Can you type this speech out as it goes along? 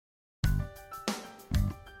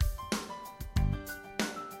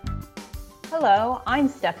Hello, I'm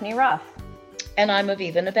Stephanie Ruff. And I'm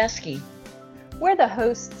Aviva Nebeski. We're the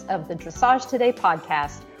hosts of the Dressage Today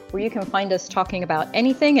podcast, where you can find us talking about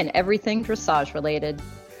anything and everything dressage related.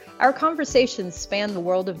 Our conversations span the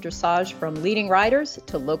world of dressage, from leading riders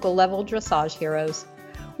to local level dressage heroes.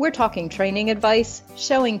 We're talking training advice,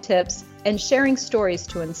 showing tips, and sharing stories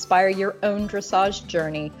to inspire your own dressage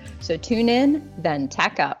journey. So tune in, then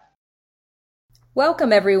tack up.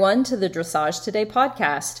 Welcome everyone to the Dressage Today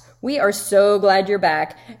podcast. We are so glad you're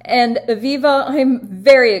back. And Aviva, I'm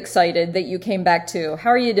very excited that you came back too.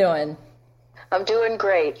 How are you doing? I'm doing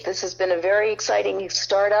great. This has been a very exciting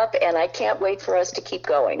startup, and I can't wait for us to keep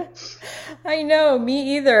going. I know,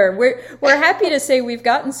 me either. We're happy to say we've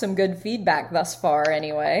gotten some good feedback thus far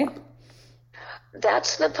anyway.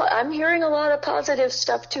 I'm hearing a lot of positive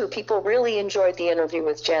stuff too. People really enjoyed the interview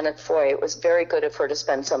with Janet Foy. It was very good of her to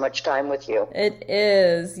spend so much time with you. It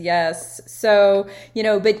is, yes. So,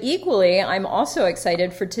 but equally, I'm also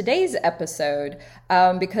excited for today's episode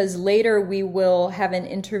because later we will have an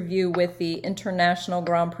interview with the International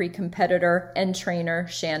Grand Prix competitor and trainer,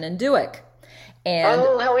 Shannon Dewick. And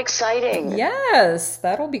oh, how exciting. Yes,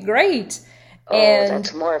 that'll be great. Oh, and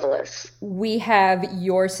that's marvelous. We have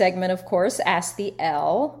your segment, of course, Ask the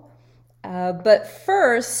L. But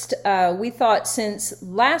first, we thought since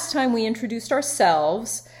last time we introduced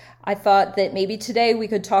ourselves, I thought that maybe today we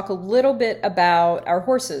could talk a little bit about our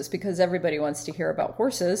horses, because everybody wants to hear about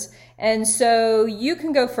horses. And so you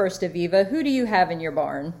can go first, Aviva. Who do you have in your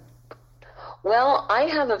barn? Well, I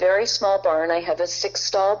have a very small barn. I have a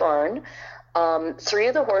 6-stall barn. 3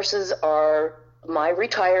 of the horses are my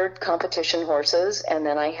retired competition horses, and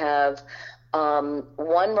then I have 1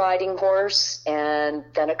 riding horse and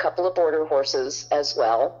then a couple of border horses as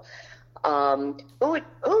well.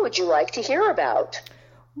 Who would you like to hear about?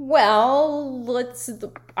 Well,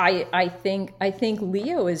 I think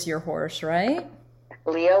Leo is your horse, right?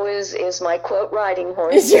 Leo is my quote riding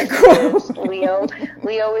horse. Is your quote?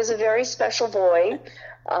 Leo is a very special boy.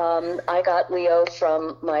 I got Leo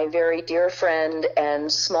from my very dear friend and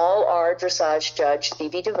small R dressage judge,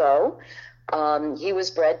 Phoebe DeVoe. He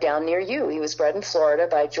was bred down near you. He was bred in Florida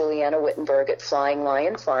by Juliana Wittenberg at Flying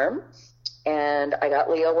Lion Farm. And I got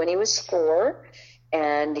Leo when he was 4.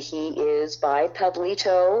 And he is by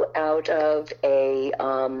Pablito out of a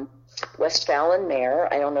Westphalian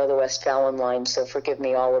mare. I don't know the Westphalian line, so forgive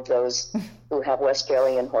me, all of those who have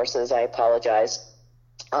Westphalian horses. I apologize.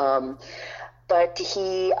 But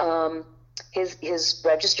he, his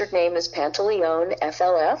registered name is Pantaleone,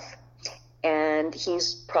 FLF, and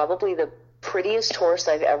he's probably the prettiest horse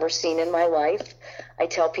I've ever seen in my life. I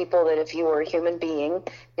tell people that if he were a human being,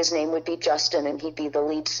 his name would be Justin, and he'd be the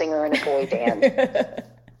lead singer in a boy band.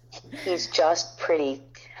 He's just pretty,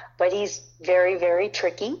 but he's very, very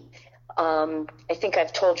tricky. I think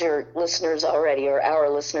I've told your listeners already, or our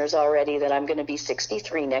listeners already, that I'm going to be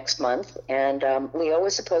 63 next month. And Leo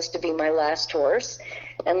was supposed to be my last horse.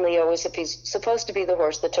 And Leo was supposed to be the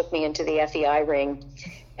horse that took me into the FEI ring.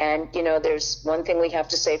 And, there's one thing we have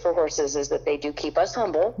to say for horses is that they do keep us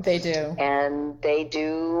humble. They do. And they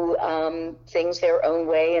do things their own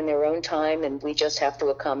way in their own time, and we just have to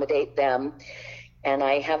accommodate them. And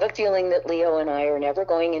I have a feeling that Leo and I are never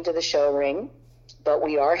going into the show ring, but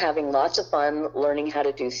we are having lots of fun learning how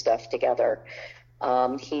to do stuff together.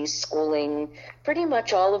 He's schooling pretty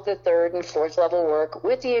much all of the 3rd and 4th level work,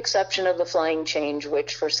 with the exception of the flying change,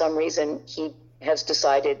 which for some reason he has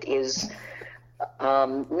decided is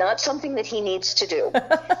not something that he needs to do.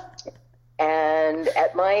 And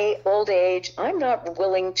at my old age, I'm not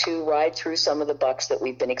willing to ride through some of the bucks that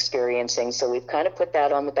we've been experiencing, so we've kind of put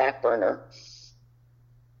that on the back burner.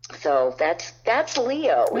 So that's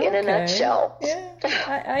Leo in a nutshell.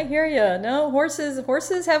 Yeah, I hear you. No,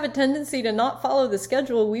 horses have a tendency to not follow the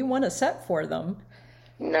schedule we want to set for them.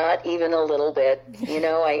 Not even a little bit.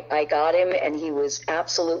 I got him, and he was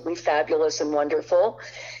absolutely fabulous and wonderful.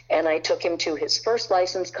 And I took him to his first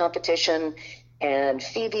license competition, and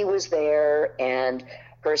Phoebe was there, and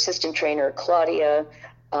her assistant trainer, Claudia,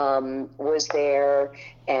 was there,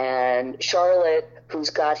 and Charlotte, who's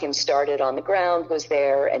got him started on the ground, was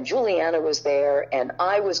there, and Juliana was there, and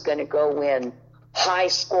I was going to go win high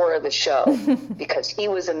score of the show because he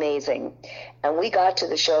was amazing. And we got to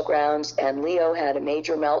the showgrounds, and Leo had a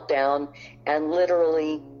major meltdown, and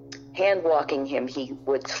literally hand walking him, he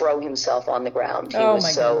would throw himself on the ground. He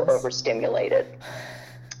was so overstimulated.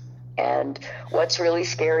 And what's really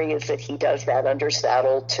scary is that he does that under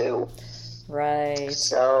saddle too. Right.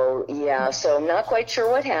 So, so I'm not quite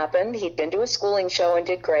sure what happened. He'd been to a schooling show and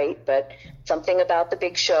did great, but something about the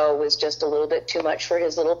big show was just a little bit too much for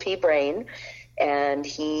his little pea brain. and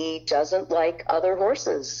he doesn't like other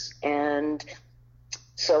horses. And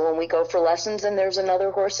so when we go for lessons and there's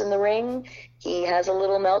another horse in the ring, he has a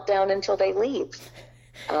little meltdown until they leave.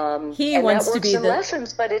 He and wants that works to be in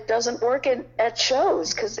lessons, but it doesn't work at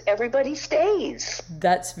shows because everybody stays.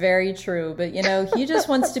 That's very true. But, he just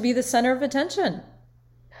wants to be the center of attention.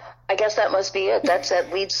 I guess that must be it. That's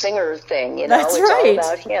that lead singer thing, That's it's right.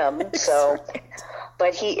 all about him. That's so, right.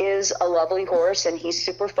 But he is a lovely horse and he's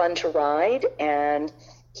super fun to ride, and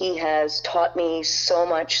he has taught me so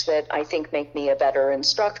much that I think make me a better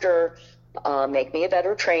instructor, make me a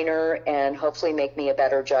better trainer, and hopefully make me a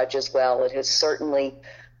better judge as well. It has certainly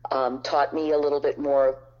taught me a little bit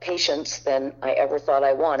more patience than I ever thought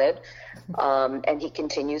I wanted. And he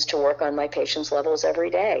continues to work on my patience levels every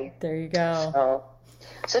day. There you go.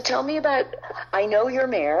 So tell me about, I know your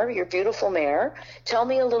mare, your beautiful mare. Tell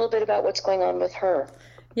me a little bit about what's going on with her.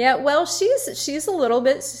 Yeah, well, she's a little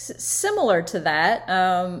bit similar to that.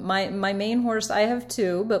 My main horse, I have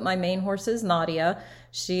two, but my main horse is Nadia.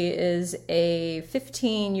 She is a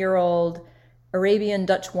 15-year-old Arabian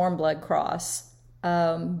Dutch warm blood cross.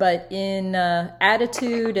 But in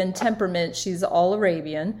attitude and temperament, she's all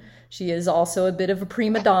Arabian. She is also a bit of a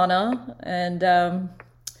prima donna, and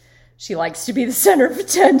she likes to be the center of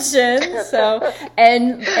attention. So,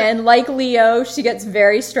 and like Leo, she gets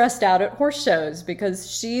very stressed out at horse shows because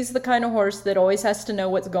she's the kind of horse that always has to know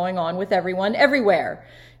what's going on with everyone everywhere.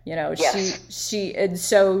 Yes. And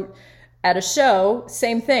so at a show,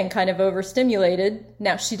 same thing, kind of overstimulated.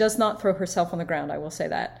 Now, she does not throw herself on the ground, I will say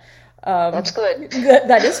that. That's good.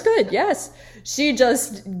 That is good, yes. She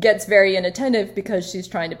just gets very inattentive because she's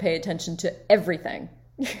trying to pay attention to everything,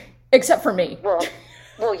 except for me.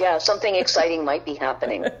 Well, yeah, something exciting might be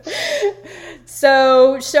happening.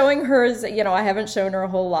 So showing her, I haven't shown her a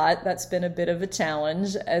whole lot. That's been a bit of a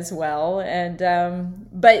challenge as well. And,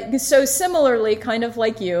 but so similarly, kind of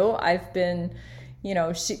like you, I've been,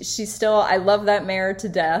 she's still, I love that mare to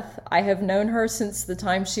death. I have known her since the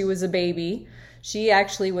time she was a baby. She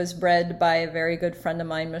actually was bred by a very good friend of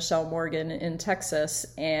mine, Michelle Morgan, in Texas.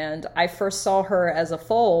 And I first saw her as a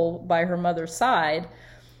foal by her mother's side.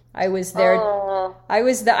 I was there.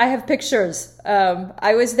 I have pictures.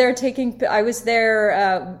 I was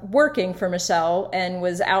there working for Michelle and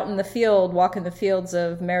was out in the field, walking the fields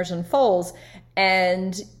of mares and foals.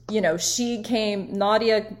 And,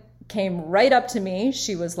 Nadia came right up to me.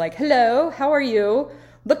 She was like, "Hello, how are you?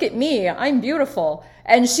 Look at me. I'm beautiful."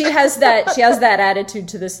 And she has that attitude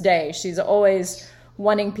to this day. She's always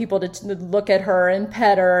wanting people to look at her and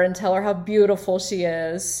pet her and tell her how beautiful she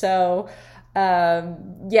is. So,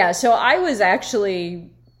 so I was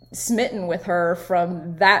actually smitten with her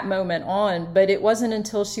from that moment on, but it wasn't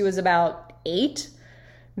until she was about 8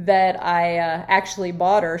 that I actually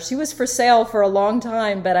bought her. She was for sale for a long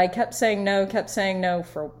time, but I kept saying no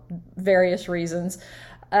for various reasons.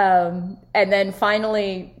 And then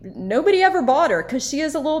finally, nobody ever bought her because she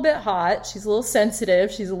is a little bit hot. She's a little sensitive.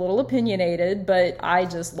 She's a little opinionated, but I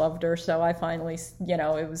just loved her. So I finally,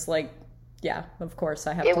 it was like, yeah, of course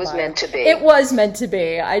I have to buy her. It was meant to be. It was meant to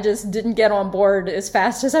be. I just didn't get on board as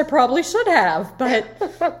fast as I probably should have, but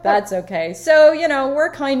that's okay. So,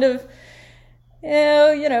 we're kind of,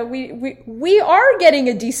 we are getting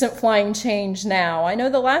a decent flying change now. I know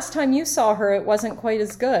the last time you saw her, it wasn't quite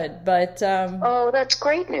as good, but... oh, that's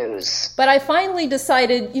great news. But I finally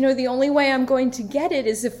decided, the only way I'm going to get it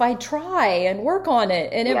is if I try and work on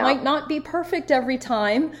it. And it might not be perfect every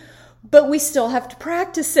time, but we still have to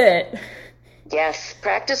practice it. Yes,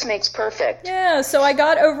 practice makes perfect. Yeah, so I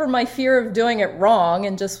got over my fear of doing it wrong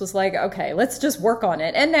and just was like, okay, let's just work on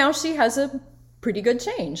it. And now she has a pretty good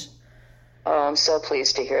change. Oh, I'm so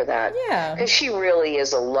pleased to hear that. Yeah. Because she really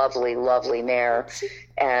is a lovely, lovely mare.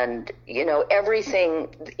 And, everything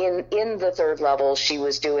in the third level, she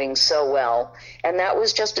was doing so well. And that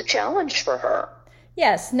was just a challenge for her.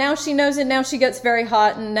 Yes, now she knows it. Now she gets very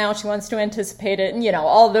hot and now she wants to anticipate it and,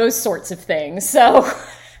 all those sorts of things. So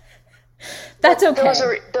that's okay.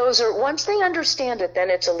 Those are once they understand it,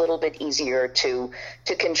 then it's a little bit easier to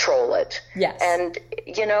control it. Yes. And,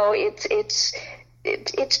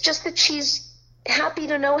 it's just that she's happy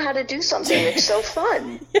to know how to do something that's so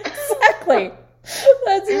fun. Exactly.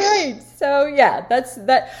 That's right. So yeah,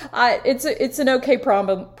 it's an okay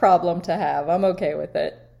problem to have. I'm okay with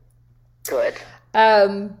it. Good.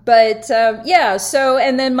 So,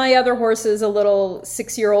 and then my other horse is a little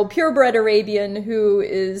 6-year-old purebred Arabian who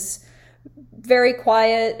is very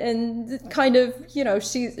quiet and kind of,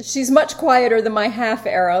 she's much quieter than my half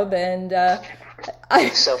Arab, and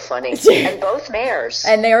It's so funny. And both mares.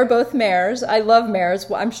 And they are both mares. I love mares.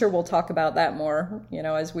 Well, I'm sure we'll talk about that more,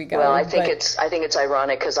 as we go. Well, I think it's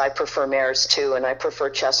ironic because I prefer mares too, and I prefer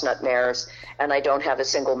chestnut mares, and I don't have a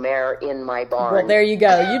single mare in my barn. Well, there you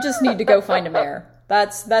go. You just need to go find a mare.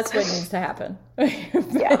 That's what needs to happen.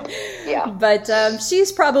 Yeah. But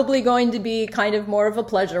she's probably going to be kind of more of a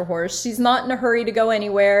pleasure horse. She's not in a hurry to go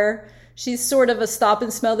anywhere. She's sort of a stop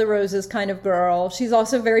and smell the roses kind of girl. She's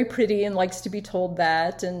also very pretty and likes to be told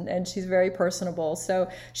that, and she's very personable. So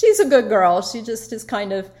she's a good girl. She just is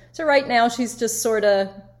so right now she's just sort of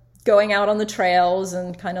going out on the trails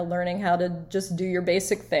and kind of learning how to just do your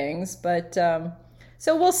basic things. But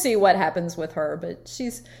so we'll see what happens with her. But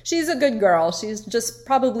she's a good girl. She's just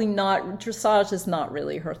probably not, dressage is not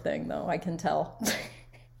really her thing though, I can tell.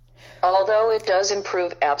 Although it does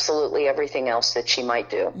improve absolutely everything else that she might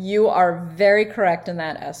do. You are very correct in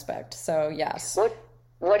that aspect. So, yes.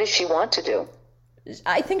 What does she want to do?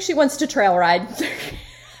 I think she wants to trail ride.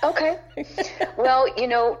 Okay. Well,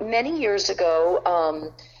 many years ago,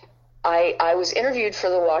 I was interviewed for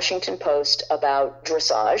the Washington Post about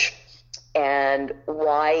dressage and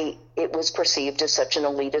why it was perceived as such an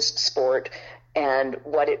elitist sport and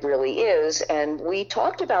what it really is. And we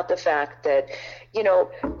talked about the fact that,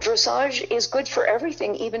 dressage is good for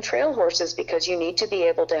everything, even trail horses, because you need to be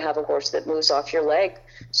able to have a horse that moves off your leg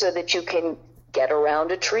so that you can get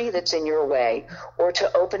around a tree that's in your way or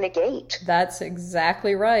to open a gate. That's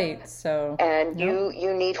exactly right. So, and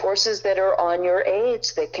you need horses that are on your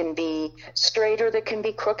aids, that can be straight or that can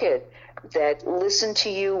be crooked, that listen to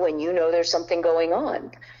you when you know there's something going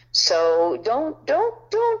on. So don't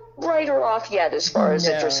write her off yet as far as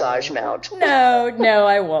a dressage mount. No,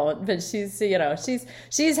 I won't. But she's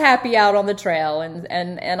happy out on the trail,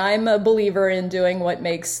 and I'm a believer in doing what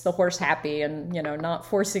makes the horse happy, and not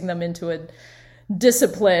forcing them into a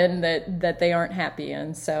discipline that they aren't happy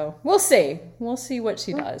in. So we'll see what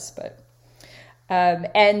she does, but.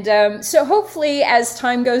 So hopefully as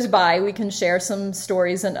time goes by, we can share some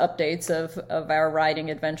stories and updates of our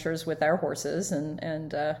riding adventures with our horses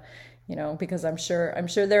and because I'm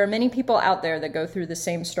sure there are many people out there that go through the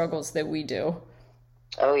same struggles that we do.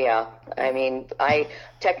 Oh yeah. I mean,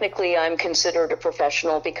 I'm considered a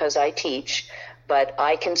professional because I teach, but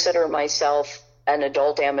I consider myself an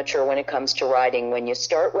adult amateur when it comes to riding. When you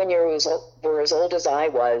start when you're as old as I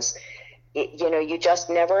was, you just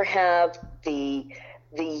never have the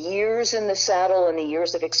years in the saddle and the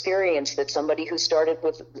years of experience that somebody who started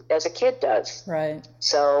as a kid does. Right.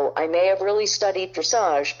 So I may have really studied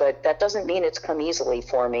dressage, but that doesn't mean it's come easily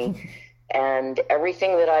for me. And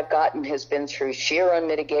everything that I've gotten has been through sheer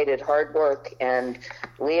unmitigated hard work, and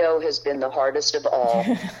Leo has been the hardest of all.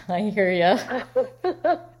 I hear you.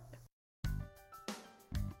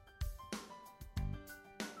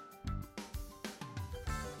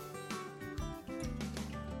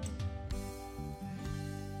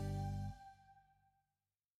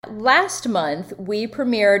 Last month, we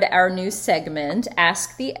premiered our new segment,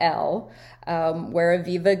 Ask the L, where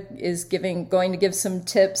Aviva is going to give some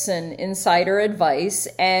tips and insider advice,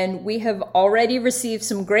 and we have already received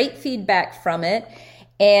some great feedback from it,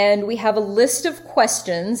 and we have a list of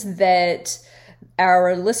questions that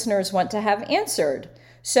our listeners want to have answered.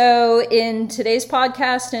 So in today's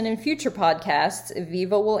podcast and in future podcasts,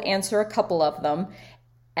 Aviva will answer a couple of them.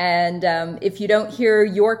 And if you don't hear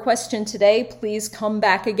your question today, please come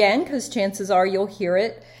back again, because chances are you'll hear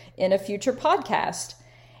it in a future podcast.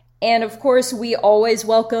 And of course, we always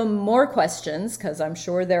welcome more questions, because I'm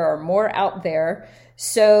sure there are more out there.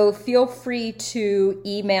 So feel free to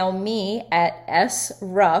email me at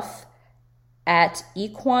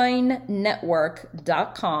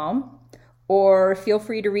sruff@equinenetwork.com, or feel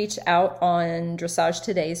free to reach out on Dressage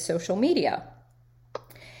Today's social media.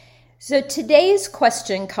 So today's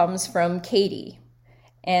question comes from Katie,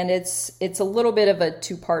 and it's a little bit of a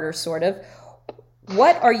two-parter sort of.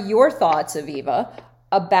 What are your thoughts, Aviva,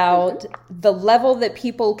 about the level that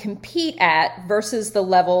people compete at versus the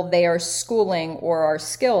level they are schooling or are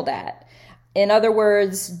skilled at? In other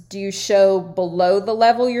words, do you show below the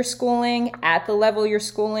level you're schooling, at the level you're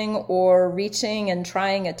schooling, or reaching and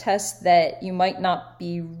trying a test that you might not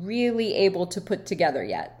be really able to put together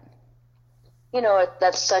yet?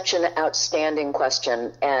 That's such an outstanding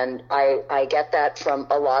question, and I get that from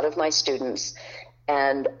a lot of my students,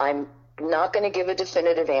 and I'm not going to give a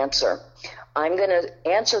definitive answer. I'm going to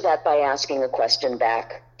answer that by asking a question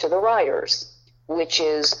back to the riders, which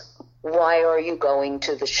is, why are you going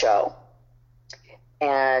to the show?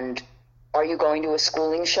 And are you going to a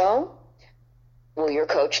schooling show? Will your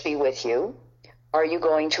coach be with you? Are you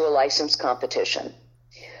going to a license competition?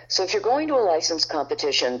 So if you're going to a license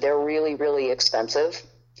competition, they're really, really expensive.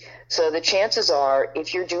 So the chances are,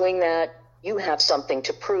 if you're doing that, you have something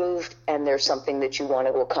to prove and there's something that you want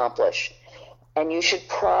to accomplish. And you should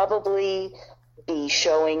probably be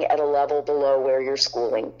showing at a level below where you're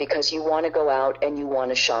schooling, because you want to go out and you want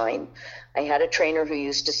to shine. I had a trainer who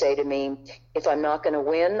used to say to me, if I'm not going to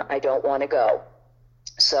win, I don't want to go.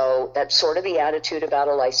 So that's sort of the attitude about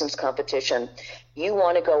a license competition. You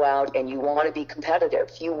want to go out and you want to be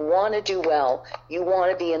competitive. You want to do well. You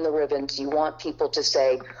want to be in the ribbons. You want people to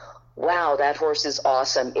say, wow, that horse is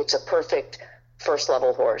awesome. It's a perfect first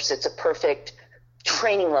level horse. It's a perfect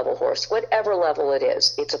training level horse. Whatever level it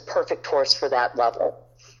is, it's a perfect horse for that level.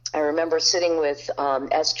 I remember sitting with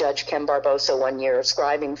S-Judge Ken Barbosa one year,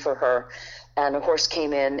 scribing for her, and a horse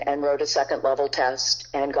came in and wrote a second level test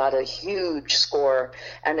and got a huge score.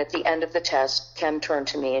 And at the end of the test, Ken turned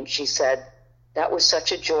to me and she said, that was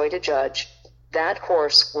such a joy to judge. That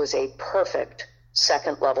horse was a perfect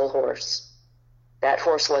second level horse. That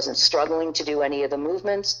horse wasn't struggling to do any of the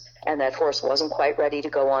movements, and that horse wasn't quite ready to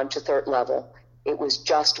go on to third level. It was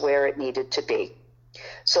just where it needed to be.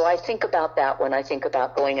 So I think about that when I think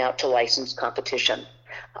about going out to license competition.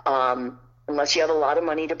 Unless you have a lot of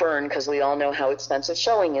money to burn, because we all know how expensive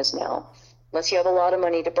showing is now. Unless you have a lot of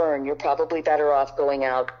money to burn, you're probably better off going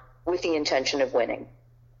out with the intention of winning.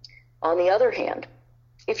 On the other hand,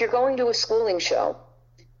 if you're going to a schooling show,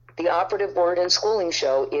 the operative word in schooling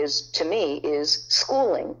show is, to me, is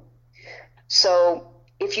schooling. So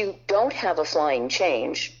if you don't have a flying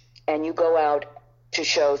change and you go out to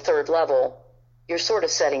show third level, you're sort of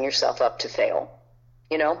setting yourself up to fail.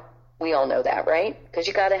 You know, we all know that, right? Because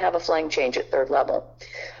you got to have a flying change at third level.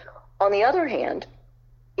 On the other hand,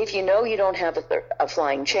 if you know you don't have a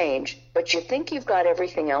flying change, but you think you've got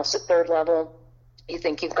everything else at third level, you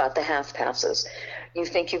think you've got the half passes, you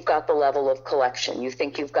think you've got the level of collection, you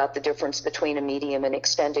think you've got the difference between a medium and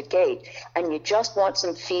extended gait, and you just want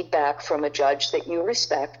some feedback from a judge that you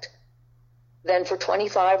respect, then for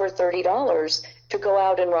 $25 or $30 to go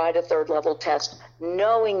out and ride a third level test,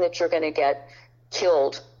 knowing that you're going to get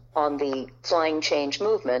killed on the flying change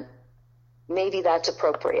movement, maybe that's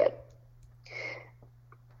appropriate.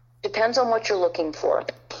 Depends on what you're looking for.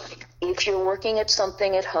 If you're working at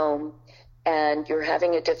something at home and you're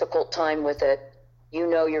having a difficult time with it, you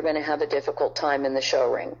know you're going to have a difficult time in the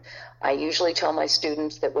show ring. I usually tell my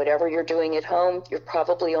students that whatever you're doing at home, you're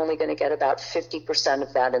probably only going to get about 50%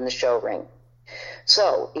 of that in the show ring.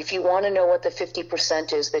 So if you want to know what the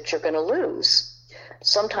 50% is that you're going to lose,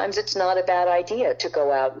 sometimes it's not a bad idea to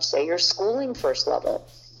go out and say you're schooling first level.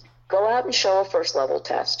 Go out and show a first level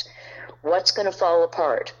test. What's going to fall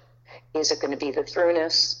apart? Is it going to be the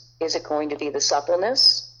throughness? Is it going to be the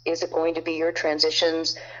suppleness? Is it going to be your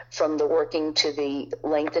transitions from the working to the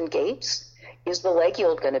lengthened gaits? Is the leg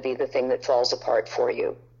yield going to be the thing that falls apart for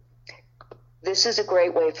you? This is a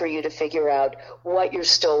great way for you to figure out what you're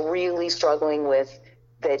still really struggling with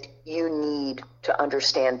that you need to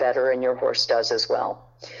understand better, and your horse does as well.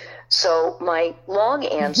 So my long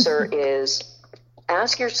answer is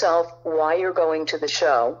ask yourself why you're going to the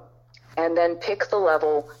show, and then pick the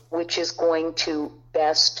level which is going to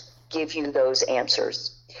best give you those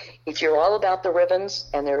answers. If you're all about the ribbons,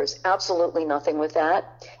 and there is absolutely nothing with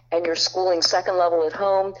that, and you're schooling second level at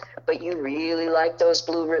home, but you really like those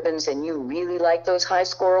blue ribbons and you really like those high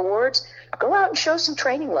score awards, go out and show some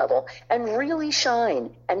training level and really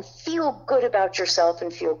shine and feel good about yourself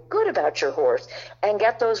and feel good about your horse and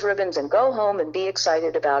get those ribbons and go home and be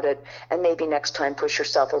excited about it, and maybe next time push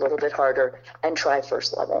yourself a little bit harder and try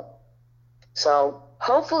first level. So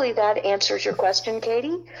hopefully that answers your question,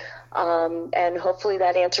 Katie. And hopefully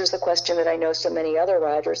that answers the question that I know so many other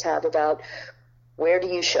riders have about where do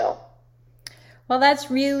you show? Well,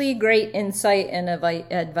 that's really great insight and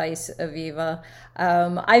advice, Aviva.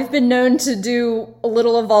 I've been known to do a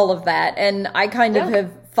little of all of that, and I kind of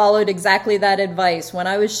have followed exactly that advice. When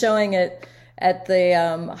I was showing it at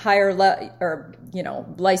the higher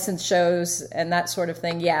license shows and that sort of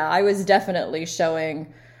thing, I was definitely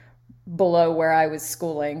showing below where I was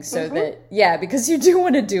schooling, so that because you do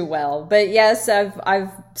want to do well. But yes,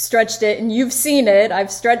 I've stretched it, and you've seen it.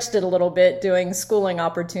 I've stretched it a little bit doing schooling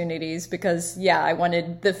opportunities because I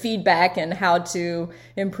wanted the feedback and how to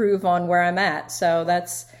improve on where I'm at. So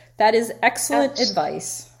that is excellent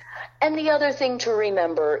advice. And the other thing to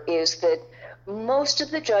remember is that most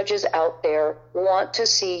of the judges out there want to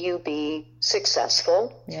see you be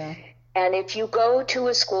successful. Yeah. And if you go to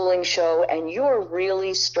a schooling show and you're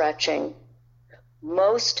really stretching,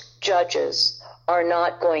 most judges are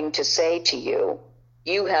not going to say to you,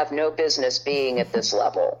 you have no business being at this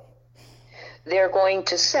level. They're going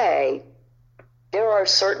to say, there are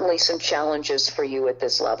certainly some challenges for you at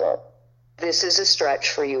this level. This is a stretch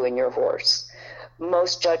for you and your horse.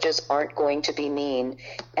 Most judges aren't going to be mean.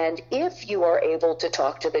 And if you are able to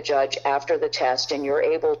talk to the judge after the test and you're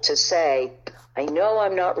able to say, I know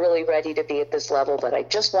I'm not really ready to be at this level, but I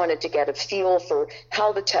just wanted to get a feel for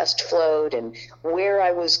how the test flowed and where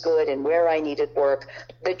I was good and where I needed work,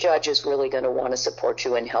 the judge is really going to want to support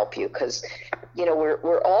you and help you, because, you know,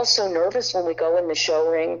 we're all so nervous when we go in the show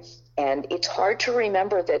ring, and it's hard to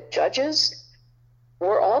remember that judges,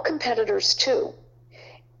 we're all competitors too.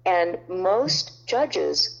 And most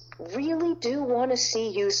judges really do want to see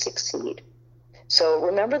you succeed. So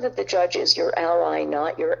remember that the judge is your ally,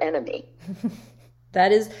 not your enemy.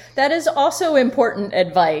 That is also important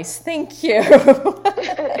advice. Thank you.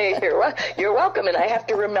 You're welcome. And I have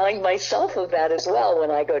to remind myself of that as well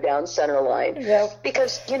when I go down center line. Yep.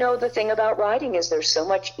 Because, you know, the thing about riding is there's so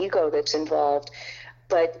much ego that's involved.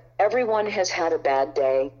 But everyone has had a bad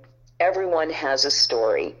day. Everyone has a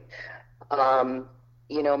story.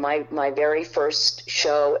 You know, my very first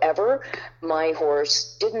show ever, my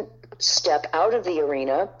horse didn't step out of the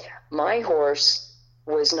arena. My horse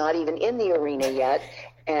was not even in the arena yet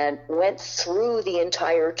and went through the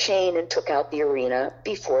entire chain and took out the arena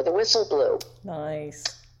before the whistle blew. Nice.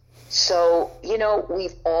 So, you know,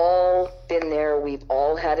 we've all been there. We've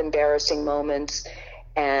all had embarrassing moments.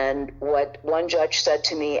 And what one judge said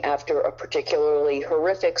to me after a particularly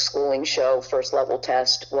horrific schooling show, first level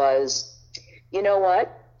test, was, you know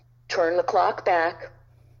what? Turn the clock back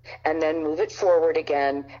and then move it forward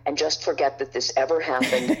again and just forget that this ever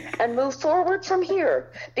happened and move forward from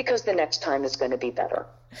here, because the next time is going to be better.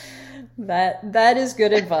 That is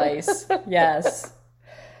good advice. Yes.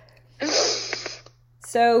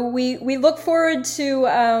 So we look forward to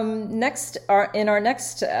in our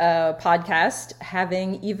next podcast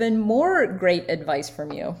having even more great advice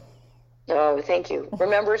from you. Oh, thank you.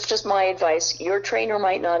 Remember, it's just my advice. Your trainer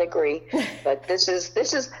might not agree, but this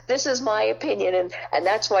is my opinion, and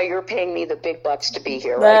that's why you're paying me the big bucks to be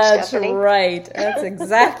here, right, That's Stephanie? right. That's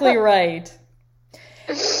exactly right.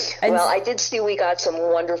 Well, I did see we got some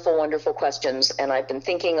wonderful, wonderful questions, and I've been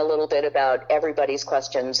thinking a little bit about everybody's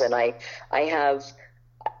questions, and I have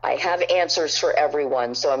answers for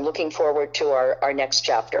everyone, so I'm looking forward to our next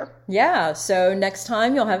chapter. Yeah, so next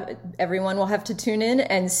time everyone will have to tune in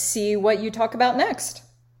and see what you talk about next.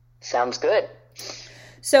 Sounds good.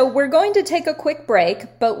 So we're going to take a quick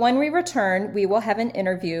break, but when we return, we will have an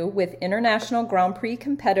interview with International Grand Prix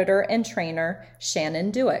competitor and trainer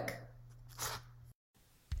Shannon Duick.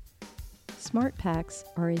 Smart Packs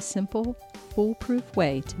are a simple, foolproof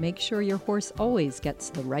way to make sure your horse always gets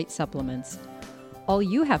the right supplements. All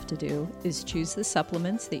you have to do is choose the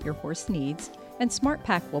supplements that your horse needs, and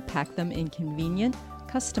SmartPak will pack them in convenient,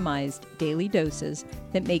 customized daily doses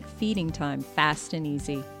that make feeding time fast and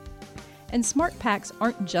easy. And SmartPaks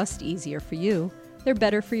aren't just easier for you, they're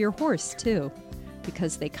better for your horse too,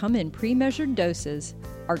 because they come in pre-measured doses,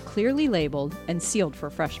 are clearly labeled, and sealed for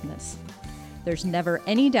freshness. There's never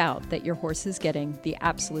any doubt that your horse is getting the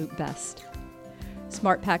absolute best.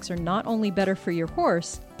 Smart Packs are not only better for your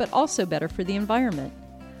horse, but also better for the environment.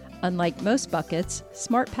 Unlike most buckets,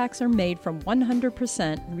 Smart Packs are made from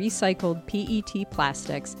 100% recycled PET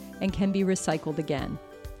plastics and can be recycled again.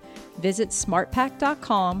 Visit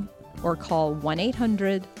smartpack.com or call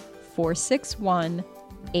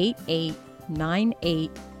 1-800-461-8898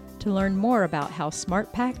 to learn more about how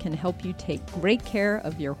Smart Pack can help you take great care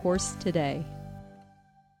of your horse today.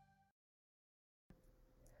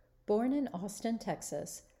 Born in Austin,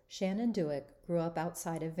 Texas, Shannon Duick grew up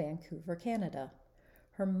outside of Vancouver, Canada.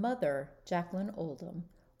 Her mother, Jacqueline Oldham,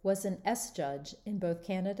 was an S judge in both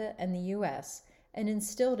Canada and the U.S. and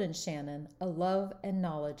instilled in Shannon a love and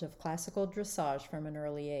knowledge of classical dressage from an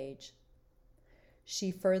early age.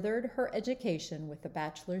 She furthered her education with a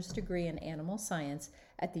bachelor's degree in animal science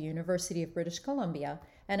at the University of British Columbia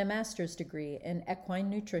and a master's degree in equine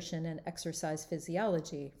nutrition and exercise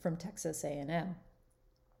physiology from Texas A&M.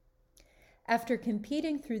 After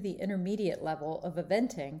competing through the intermediate level of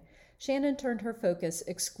eventing, Shannon turned her focus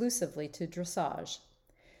exclusively to dressage.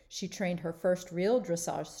 She trained her first real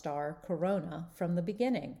dressage star, Corona, from the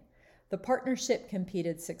beginning. The partnership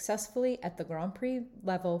competed successfully at the Grand Prix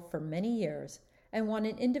level for many years and won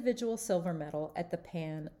an individual silver medal at the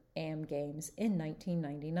Pan Am Games in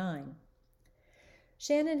 1999.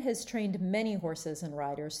 Shannon has trained many horses and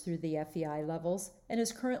riders through the FEI levels and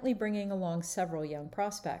is currently bringing along several young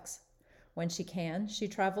prospects. When she can, she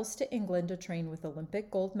travels to England to train with Olympic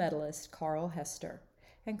gold medalist Carl Hester,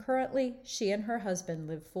 and currently she and her husband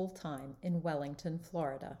live full-time in Wellington,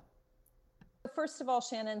 Florida. First of all,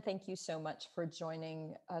 Shannon, thank you so much for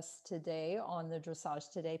joining us today on the Dressage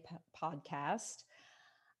Today podcast.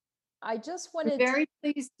 I just wanted I'm very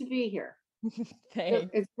pleased to be here. Thanks.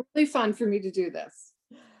 It's really fun for me to do this.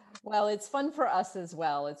 Well, it's fun for us as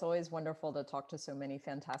well. It's always wonderful to talk to so many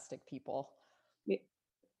fantastic people. Yeah.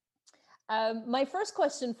 My first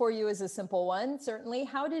question for you is a simple one, certainly.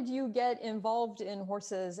 How did you get involved in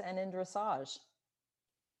horses and in dressage?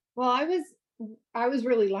 Well, I was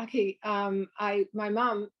really lucky. My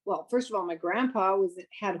mom, well, first of all, my grandpa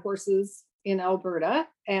had horses in Alberta,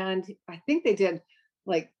 and I think they did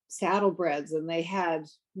like saddlebreds, and they had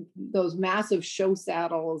those massive show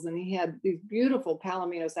saddles, and he had these beautiful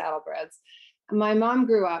Palomino saddlebreds. My mom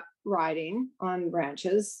grew up riding on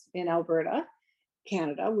ranches in Alberta,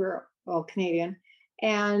 Canada. We're all Canadian.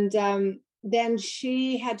 And then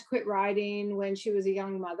she had to quit riding when she was a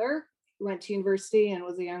young mother, went to university and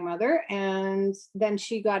was a young mother. And then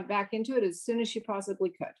she got back into it as soon as she possibly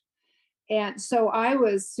could. And so I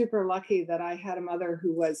was super lucky that I had a mother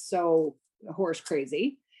who was so horse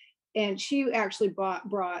crazy. And she actually brought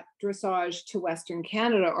dressage to Western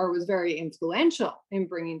Canada, or was very influential in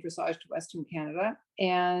bringing dressage to Western Canada.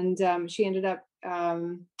 And she ended up,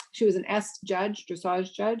 she was an S judge,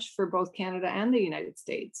 dressage judge for both Canada and the United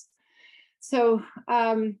States. So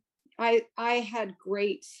I had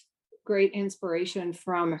great inspiration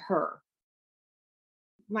from her.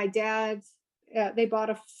 My dad, they bought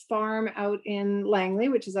a farm out in Langley,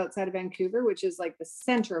 which is outside of Vancouver, which is like the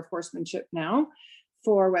center of horsemanship now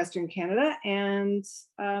for Western Canada. And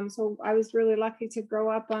so I was really lucky to grow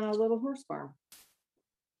up on a little horse farm.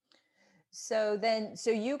 So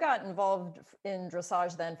you got involved in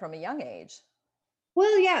dressage then from a young age.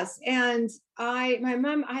 Well, yes. And my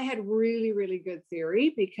mom, I had really, really good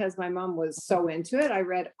theory because my mom was so into it. I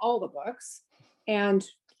read all the books, and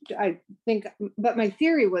I think, but my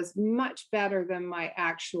theory was much better than my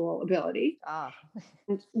actual ability.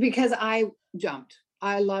 Because I jumped.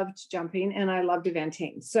 I loved jumping and I loved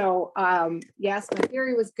eventing. So yes, my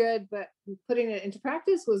theory was good, but putting it into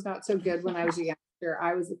practice was not so good when I was a youngster.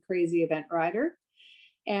 I was a crazy event rider.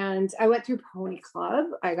 And I went through Pony Club.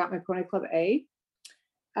 I got my Pony Club A.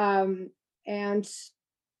 And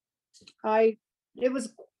I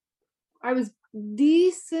was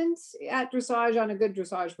decent at dressage on a good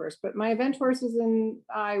dressage horse, but my event horses and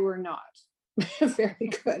I were not very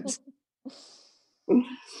good.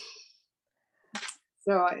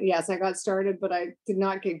 So yes, I got started, but I did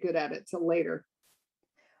not get good at it till later.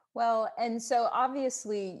 Well, and so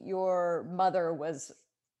obviously your mother was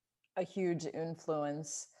a huge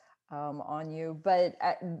influence on you, but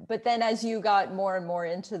then as you got more and more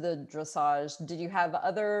into the dressage, did you have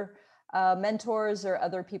other mentors or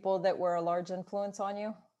other people that were a large influence on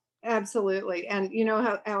you? Absolutely. And you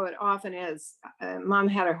know how it often is. Mom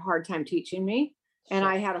had a hard time teaching me, and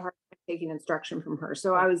I had a hard time taking instruction from her.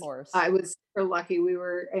 So I was super lucky. We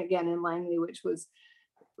were again in Langley, which was,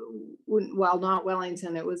 well, not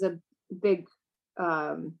Wellington. It was a big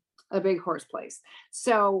horse place.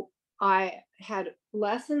 So I had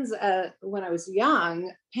lessons when I was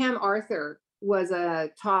young. Pam Arthur was a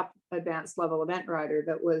top advanced level event rider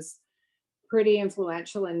that was pretty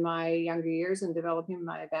influential in my younger years in developing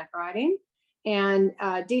my event riding. And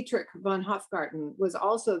Dietrich von Hofgarten was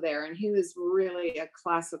also there, and he was really a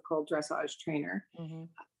classical dressage trainer. Mm-hmm.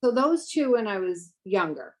 So those two, when I was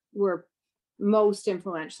younger, were most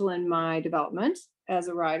influential in my development as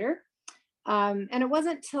a rider. And it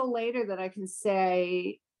wasn't till later that I can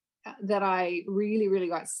say that I really, really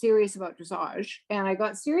got serious about dressage. And I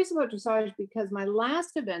got serious about dressage because my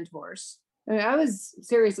last event horse, I was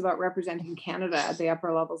serious about representing Canada at the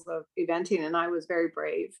upper levels of eventing, and I was very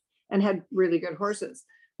brave and had really good horses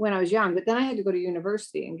when I was young. But then I had to go to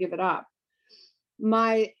university and give it up.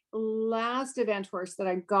 My last event horse that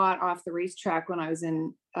I got off the racetrack when I was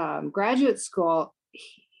in graduate school,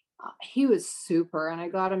 he was super, and I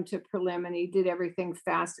got him to prelim, and he did everything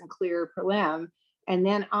fast and clear prelim. And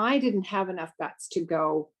then I didn't have enough guts to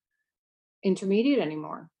go intermediate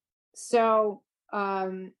anymore. So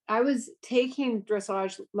I was taking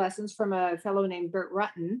dressage lessons from a fellow named Bert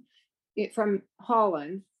Rutten from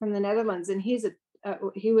Holland, from the Netherlands. And he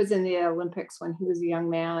was in the Olympics when he was a young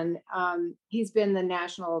man. He's been the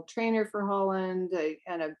national trainer for Holland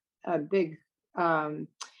and a big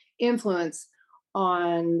influence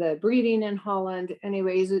on the breeding in Holland.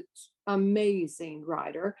 Anyway, he's an amazing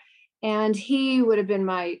rider. And he would have been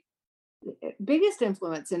my biggest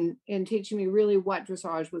influence in teaching me really what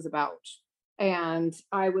dressage was about. And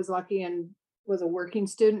I was lucky and was a working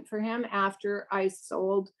student for him after I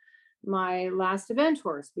sold my last event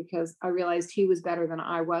horse, because I realized he was better than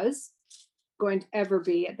I was going to ever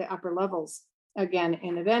be at the upper levels again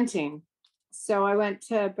in eventing. So I went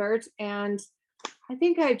to Bert, and I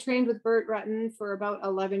think I trained with Bert Rutten for about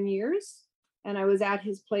 11 years. And I was at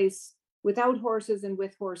his place without horses and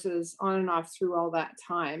with horses on and off through all that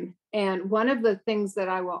time. And one of the things that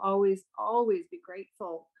I will always, always be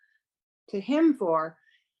grateful to him for,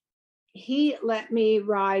 he let me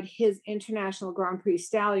ride his international Grand Prix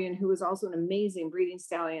stallion, who was also an amazing breeding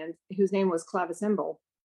stallion, whose name was Clavicembal.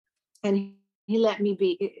 And he let me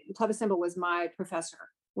be, Clavicembal was my professor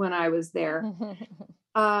when I was there.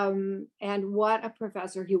 And what a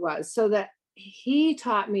professor he was. So that he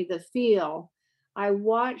taught me the feel. I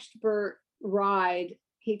watched Bert ride.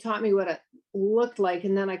 He taught me what it looked like,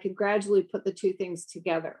 and then I could gradually put the two things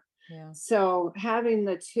together. Yeah. So having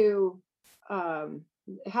the two,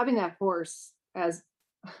 having that horse as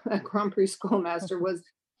a Grand Prix schoolmaster was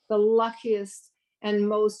the luckiest and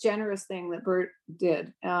most generous thing that Bert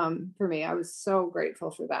did for me. I was so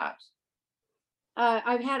grateful for that.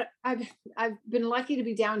 I've been lucky to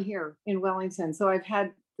be down here in Wellington, so I've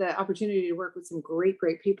had the opportunity to work with some great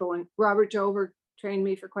people. And Robert Dover trained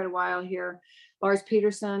me for quite a while here. Lars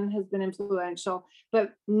Peterson has been influential,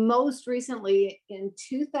 but most recently in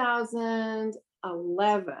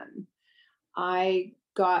 2011, I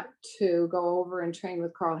got to go over and train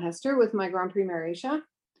with Carl Hester with my Grand Prix Mare Asia.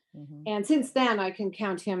 Mm-hmm. And since then, I can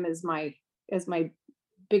count him as my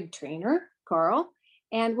big trainer, Carl.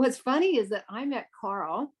 And what's funny is that I met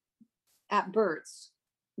Carl at Bert's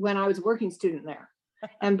when I was a working student there.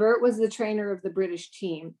 And Bert was the trainer of the British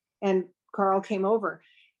team, and Carl came over.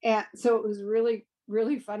 And so it was really,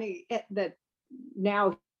 really funny that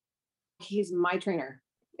now he's my trainer.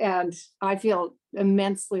 And I feel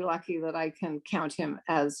immensely lucky that I can count him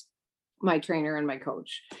as my trainer and my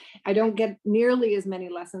coach. I don't get nearly as many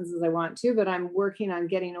lessons as I want to, but I'm working on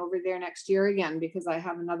getting over there next year again, because I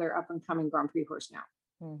have another up and coming Grand Prix horse now.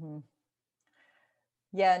 Mm-hmm.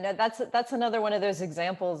 Yeah, no, that's another one of those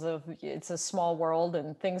examples of it's a small world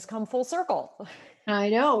and things come full circle. I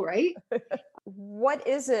know, right? What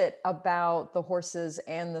is it about the horses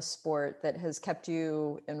and the sport that has kept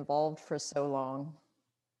you involved for so long?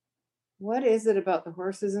 What is it about the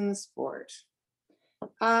horses and the sport?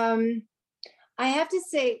 I have to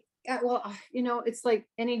say, well, it's like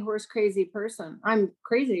any horse crazy person. I'm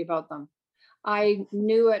crazy about them. I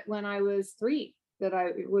knew it when I was 3.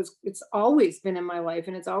 It's always been in my life,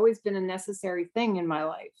 and it's always been a necessary thing in my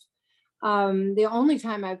life. The only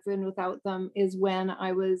time I've been without them is when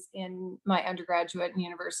I was in my undergraduate and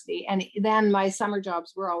university. And then my summer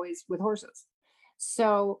jobs were always with horses.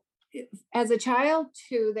 So as a child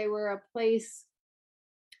too, they were a place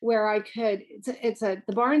where I could, the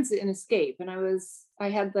barn's an escape. And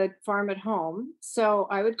I had the farm at home. So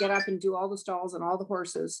I would get up and do all the stalls and all the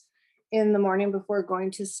horses in the morning before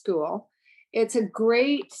going to school. It's a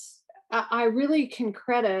great, I really can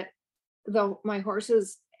credit my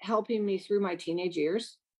horses helping me through my teenage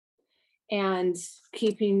years and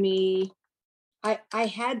keeping me, I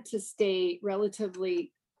had to stay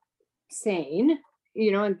relatively sane,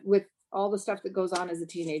 and with all the stuff that goes on as a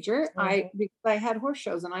teenager. Mm-hmm. Because I had horse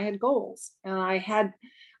shows and I had goals and I had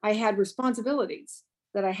responsibilities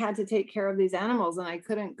that I had to take care of these animals, and I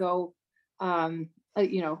couldn't go, how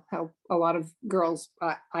a lot of girls,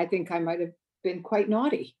 I think I might have been quite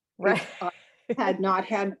naughty. Right. Had not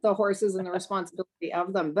had the horses and the responsibility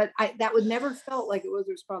of them, but that would never felt like it was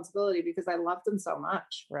a responsibility because I loved them so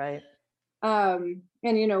much. Right. And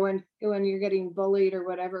when you're getting bullied or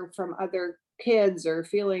whatever from other kids, or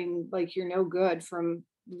feeling like you're no good from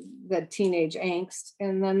the teenage angst,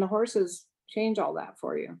 and then the horses change all that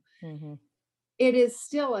for you. Mm-hmm. It is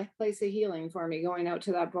still a place of healing for me going out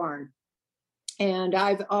to that barn. And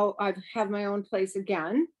I've had my own place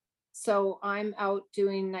again. So I'm out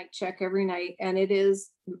doing night check every night, and it's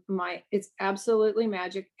absolutely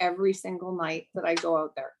magic every single night that I go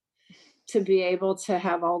out there, to be able to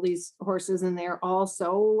have all these horses, and they're all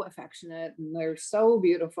so affectionate and they're so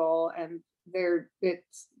beautiful, and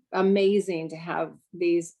it's amazing to have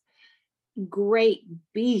these great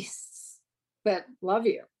beasts that love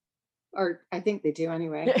you, or I think they do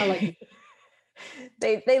anyway. I like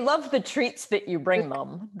They love the treats that you bring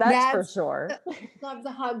them. That's for sure. Love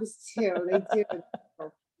the hugs too. They do.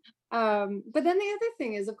 But then the other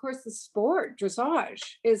thing is, of course, the sport dressage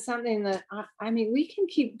is something that we can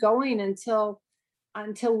keep going until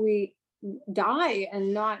we die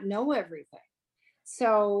and not know everything.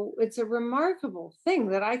 So it's a remarkable thing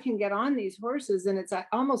that I can get on these horses, and it's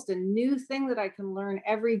almost a new thing that I can learn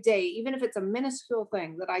every day, even if it's a minuscule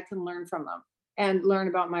thing that I can learn from them and learn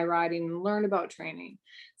about my riding and learn about training.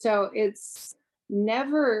 So it's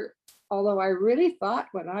never although I really thought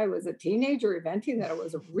when I was a teenager eventing that it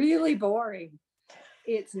was really boring.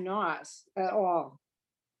 It's not at all.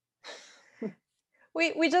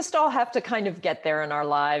 We just all have to kind of get there in our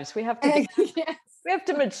lives. We have to yes. We have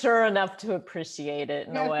to mature enough to appreciate it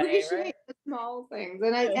in a way. Appreciate right? the small things.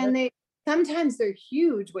 And they sometimes they're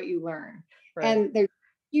huge what you learn. Right. And they're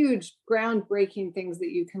huge groundbreaking things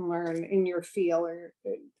that you can learn in your field.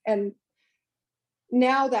 And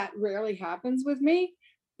now that rarely happens with me,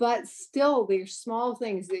 but still there's small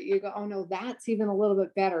things that you go, oh no, that's even a little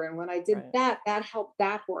bit better. And when I did that helped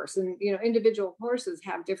that horse. And individual horses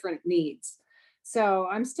have different needs. So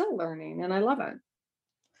I'm still learning and I love it.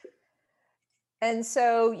 And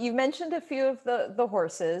so you mentioned a few of the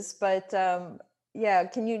horses, but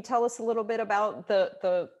can you tell us a little bit about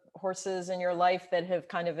the horses in your life that have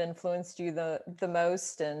kind of influenced you the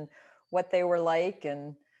most, and what they were like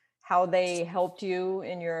and how they helped you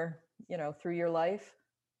in your, through your life?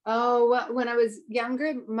 Oh, well, when I was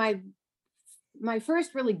younger, my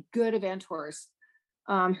first really good event horse,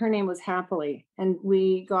 her name was Happily, and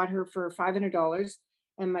we got her for $500.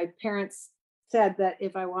 And my parents said that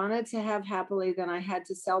if I wanted to have Happily, then I had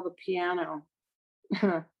to sell the piano.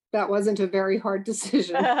 That wasn't a very hard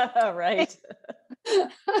decision. Right.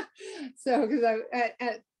 So, because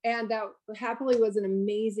that Happily was an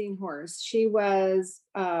amazing horse. She was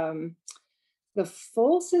the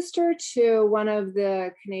full sister to one of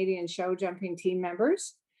the Canadian show jumping team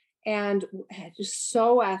members, and just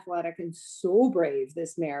so athletic and so brave,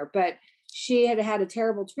 this mare. But she had had a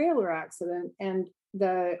terrible trailer accident, and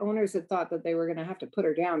the owners had thought that they were going to have to put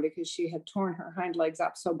her down because she had torn her hind legs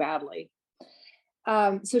up so badly.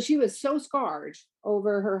 So she was so scarred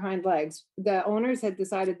over her hind legs. The owners had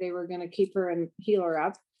decided they were going to keep her and heal her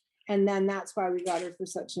up. And then that's why we got her for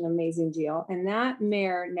such an amazing deal. And that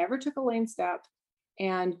mare never took a lame step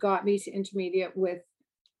and got me to intermediate with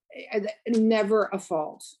never a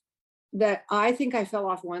fault. That I think I fell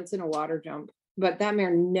off once in a water jump, but that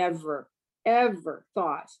mare never, ever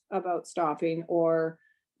thought about stopping. Or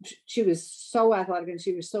she was so athletic and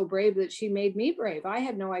she was so brave that she made me brave. I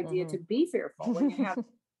had no idea to be fearful when you have an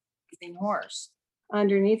amazing horse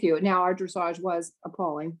underneath you. Now, our dressage was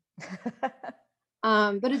appalling.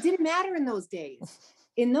 But it didn't matter in those days.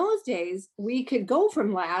 In those days, we could go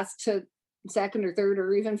from last to second or third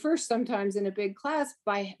or even first sometimes in a big class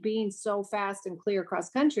by being so fast and clear cross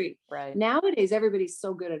country. Right. Nowadays, everybody's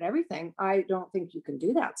so good at everything. I don't think you can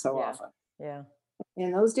do that so often. Yeah.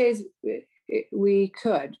 In those days, we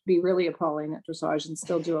could be really appalling at dressage and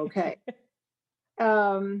still do okay.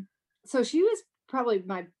 So she was probably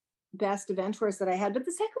my best event horse that I had. But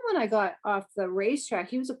the second one I got off the racetrack,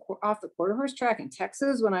 he was off the quarter horse track in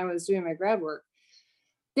Texas when I was doing my grad work.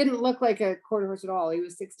 Didn't look like a quarter horse at all. He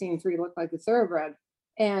was 16.3, looked like a thoroughbred.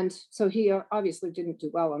 And so he obviously didn't do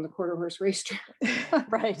well on the quarter horse racetrack.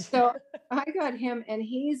 Right. So I got him, and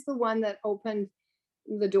he's the one that opened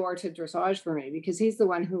the door to dressage for me, because he's the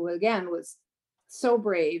one who, again, was so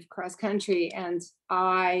brave cross country. And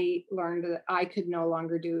I learned that I could no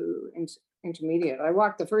longer do intermediate. I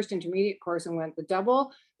walked the first intermediate course and went the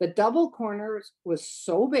double corners was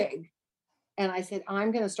so big. And I said,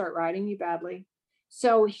 I'm going to start riding you badly.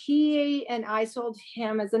 So he and I sold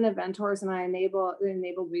him as an event horse, and it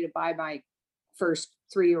enabled me to buy my first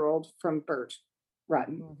 3-year-old from Bert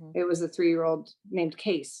Rutten. Mm-hmm. It was a 3-year-old named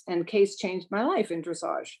Case, and Case changed my life in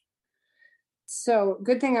dressage. So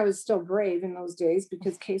good thing I was still brave in those days,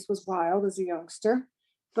 because Case was wild as a youngster.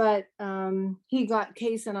 But he got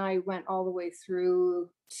Case, and I went all the way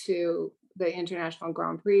through to the International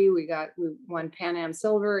Grand Prix. We won Pan Am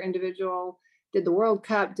Silver individual, did the World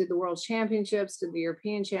Cup, did the World Championships, did the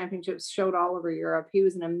European Championships, showed all over Europe. He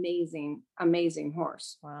was an amazing, amazing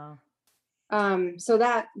horse. Wow. So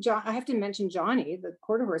that I have to mention Johnny, the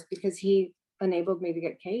quarter horse, because he enabled me to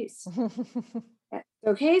get Case.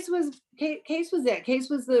 So Case was it. Case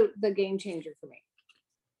was the game changer for me.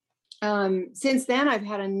 Since then, I've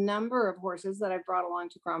had a number of horses that I've brought along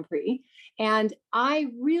to Grand Prix, and I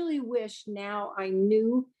really wish now I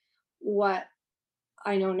knew what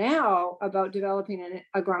I know now about developing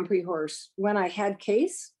a Grand Prix horse when I had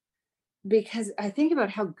Case, because I think about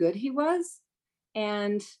how good he was,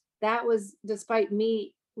 and that was despite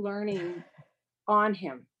me learning on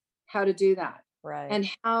him how to do that. Right. And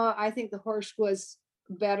how I think the horse was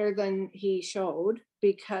better than he showed,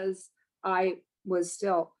 because I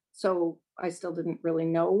still didn't really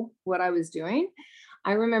know what I was doing.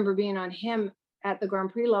 I remember being on him at the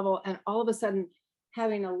Grand Prix level, and all of a sudden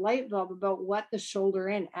having a light bulb about what the shoulder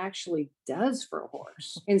in actually does for a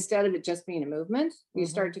horse. Instead of it just being a movement, you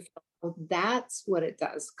start to feel, oh, that's what it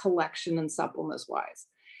does, collection and suppleness wise.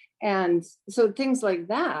 And so things like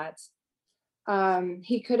that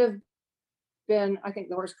He could have been, I think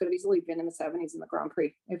the horse could have easily been in the 70s in the Grand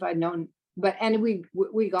Prix if I'd known, and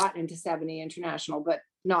we got into 70 international, but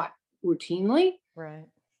not routinely. Right.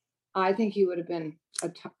 I think he would have been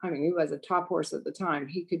he was a top horse at the time.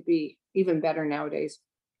 He could be even better nowadays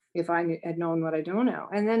if I had known what I know now.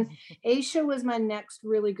 And then Aisha was my next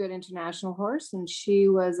really good international horse. And she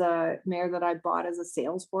was a mare that I bought as a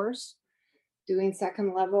sales horse, doing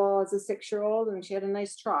second level as a 6-year-old. And she had a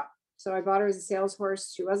nice trot. So I bought her as a sales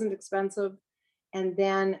horse. She wasn't expensive. And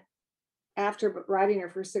then after riding her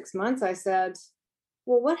for 6 months, I said,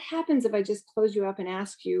 well, what happens if I just close you up and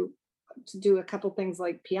ask you to do a couple things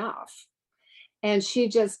like Piaffe? And she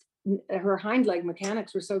just, her hind leg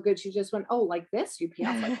mechanics were so good. She just went, oh, like this, you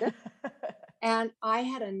Piaffe like this. And I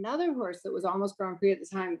had another horse that was almost Grand Prix at the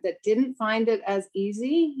time that didn't find it as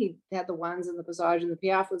easy. He had the ones and the Passage, and the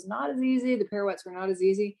Piaffe was not as easy. The pirouettes were not as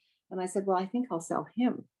easy. And I said, well, I think I'll sell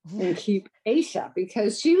him and keep Aisha,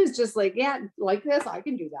 because she was just like, yeah, like this, I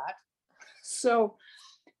can do that. So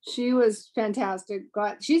she was fantastic.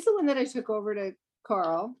 She's the one that I took over to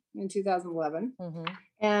Carl in 2011. Mm-hmm.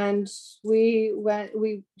 And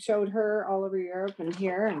we showed her all over Europe and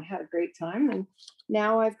here and had a great time. And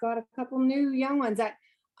now I've got a couple new young ones.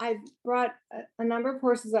 I've brought a number of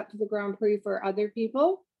horses up to the Grand Prix for other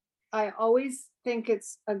people. I always think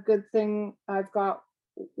it's a good thing. I've got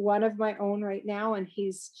one of my own right now, and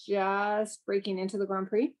he's just breaking into the Grand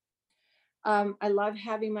Prix. I love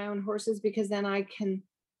having my own horses because then I can,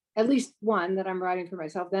 at least one that I'm riding for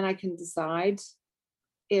myself, then I can decide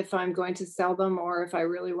if I'm going to sell them or if I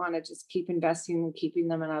really want to just keep investing and keeping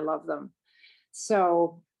them, and I love them.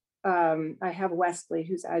 So I have Wesley,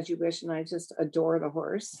 who's As You Wish, and I just adore the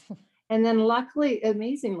horse. And then luckily,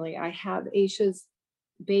 amazingly, I have Aisha's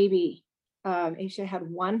baby. Aisha had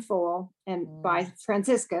one foal, and by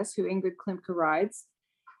Franciscus, who Ingrid Klimke rides.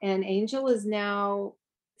 And Angel is now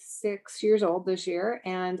 6 years old this year,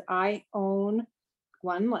 and I own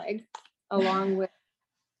one leg along with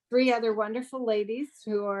 3 other wonderful ladies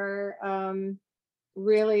who are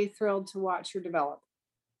really thrilled to watch her develop.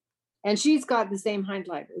 And she's got the same hind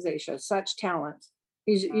leg as Aisha, such talent.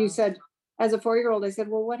 You said, as a 4-year-old, I said,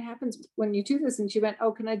 well, what happens when you do this? And she went,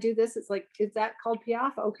 oh, can I do this? It's like, is that called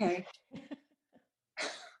Piaffe? Okay.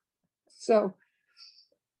 So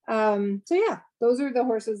yeah, those are the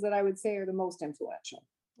horses that I would say are the most influential.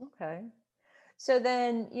 Okay. So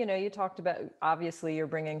then, you talked about, obviously you're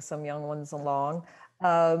bringing some young ones along.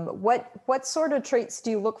 What sort of traits do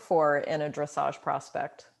you look for in a dressage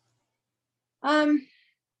prospect?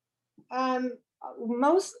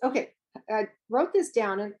 I wrote this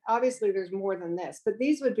down, and obviously there's more than this, but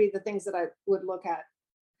these would be the things that I would look at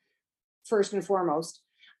first and foremost.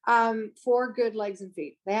 4 good legs and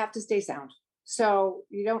feet. They have to stay sound. So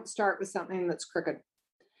you don't start with something that's crooked.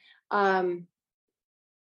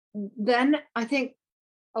 Then I think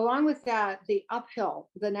along with that, the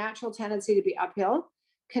natural tendency to be uphill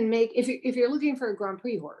can make, if you're looking for a Grand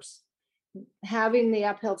Prix horse, having the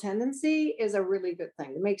uphill tendency is a really good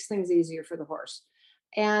thing. It makes things easier for the horse.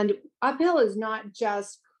 And uphill is not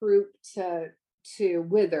just croup to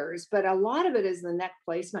withers, but a lot of it is the neck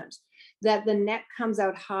placement, that the neck comes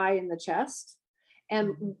out high in the chest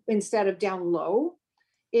and instead of down low.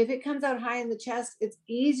 If it comes out high in the chest, it's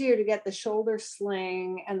easier to get the shoulder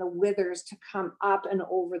sling and the withers to come up and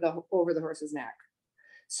over the horse's neck.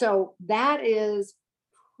 So that is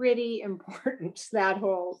pretty important, that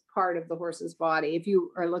whole part of the horse's body, if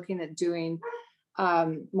you are looking at doing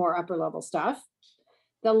more upper level stuff.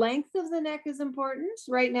 The length of the neck is important.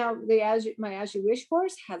 Right now, my As You Wish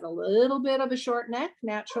horse has a little bit of a short neck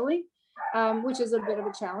naturally, which is a bit of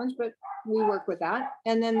a challenge, but we work with that.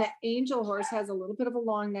 And then the Angel horse has a little bit of a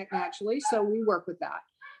long neck naturally, so we work with that.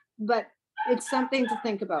 But it's something to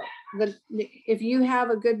think about. If you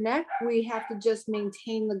have a good neck, we have to just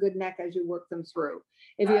maintain the good neck as you work them through.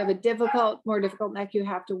 If you have a more difficult neck, you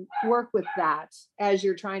have to work with that as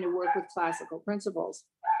you're trying to work with classical principles.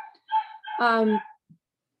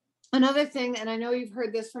 Another thing, and I know you've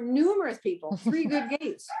heard this from numerous people, 3 good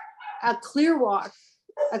gaits, a clear walk,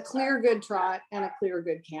 a clear good trot, and a clear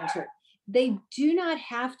good canter. They do not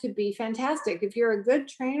have to be fantastic. If you're a good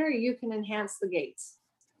trainer, you can enhance the gaits,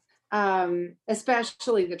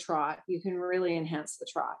 especially the trot. You can really enhance the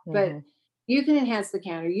trot, but you can enhance the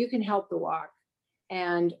canter. You can help the walk,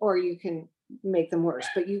 or you can make them worse,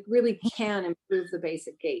 but you really can improve the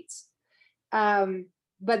basic gaits.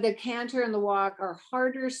 But the canter and the walk are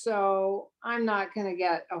harder, so I'm not going to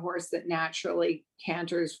get a horse that naturally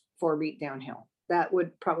canters 4 beat downhill. That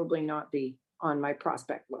would probably not be on my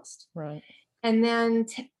prospect list. Right. And then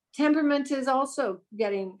temperament is also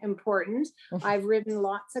getting important. I've ridden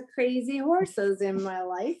lots of crazy horses in my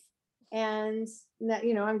life, and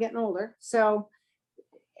I'm getting older. So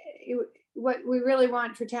what we really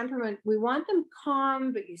want for temperament, we want them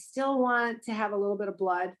calm, but you still want to have a little bit of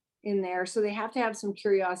blood in there. So they have to have some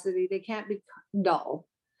curiosity. They can't be dull.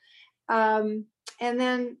 And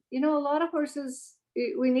then, a lot of horses,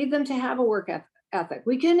 we need them to have a work ethic.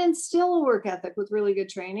 We can instill a work ethic with really good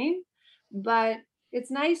training, but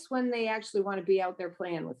it's nice when they actually want to be out there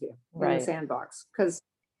playing with you in the sandbox, because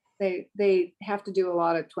they have to do a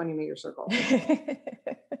lot of 20-meter circles.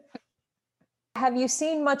 Have you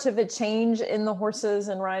seen much of a change in the horses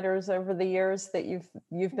and riders over the years that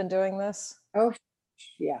you've been doing this? Oh,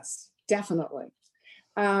 yes, definitely.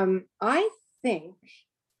 I think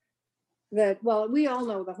that, we all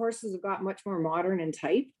know the horses have got much more modern in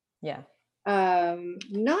type. Yeah.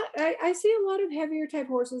 I see a lot of heavier type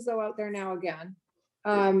horses though out there now again.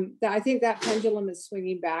 I think that pendulum is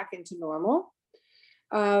swinging back into normal.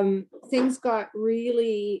 Things got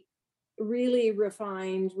really, really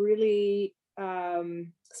refined, really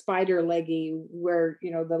spider leggy, where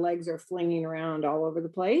the legs are flinging around all over the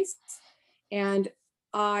place. And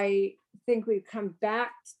I think we've come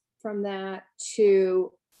back from that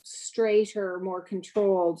to straighter, more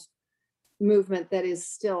controlled movement that is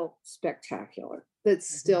still spectacular.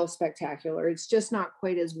 It's just not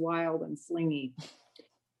quite as wild and flingy.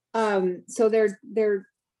 So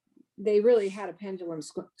they really had a pendulum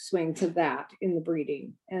swing to that in the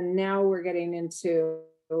breeding. And now we're getting into,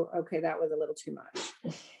 okay, that was a little too much.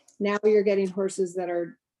 Now you're getting horses that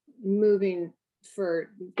are moving for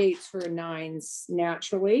gaits for nines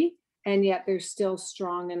naturally, and yet they're still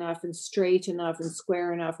strong enough and straight enough and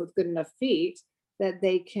square enough with good enough feet that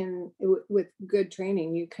they can, with good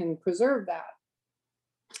training, you can preserve that.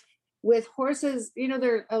 With horses,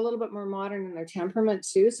 they're a little bit more modern in their temperament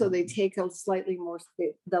too, so they take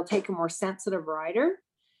they'll take a more sensitive rider.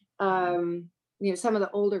 Some of the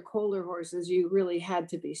older, colder horses, you really had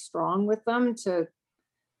to be strong with them to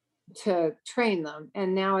train them.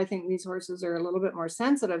 And now I think these horses are a little bit more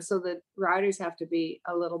sensitive, so the riders have to be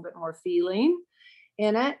a little bit more feeling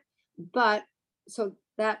in it. But so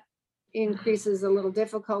that increases a little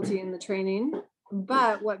difficulty in the training.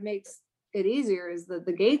 But what makes it easier is that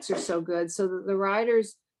the gaits are so good, so that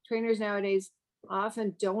the trainers nowadays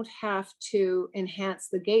often don't have to enhance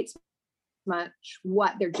the gaits much.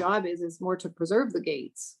 What their job is more to preserve the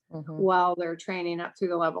gaits while they're training up through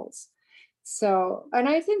the levels. So, and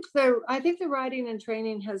I think the riding and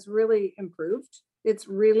training has really improved. It's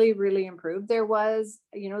really, really improved. There was,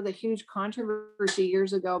 the huge controversy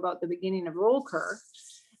years ago about the beginning of roll cur.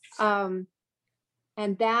 And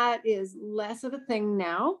that is less of a thing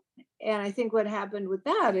now. And I think what happened with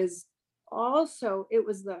that is also it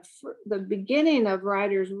was the beginning of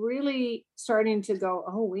riders really starting to go,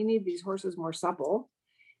 oh, we need these horses more supple.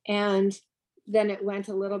 And then it went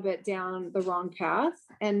a little bit down the wrong path.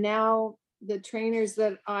 And now the trainers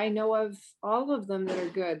that I know of, all of them that are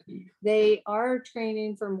good, they are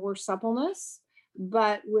training for more suppleness,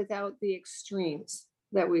 but without the extremes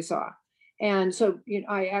that we saw. And so,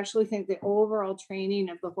 I actually think the overall training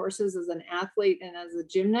of the horses as an athlete and as a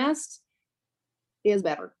gymnast is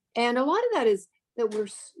better. And a lot of that is that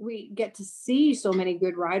we get to see so many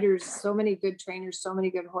good riders, so many good trainers, so many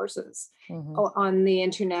good horses on the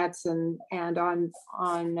internet and on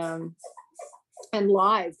and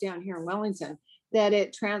live down here in Wellington, that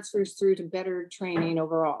it transfers through to better training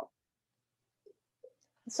overall.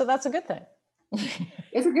 So that's a good thing.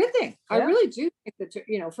 It's a good thing. Yeah. I really do think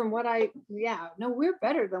that, from what we're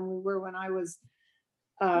better than we were when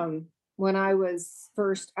I was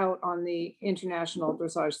first out on the international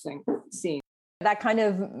dressage scene. That kind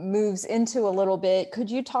of moves into a little bit. Could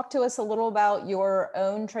you talk to us a little about your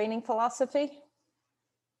own training philosophy?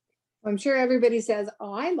 I'm sure everybody says,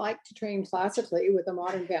 oh, I like to train classically with a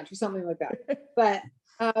modern bench or something like that. But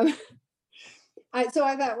I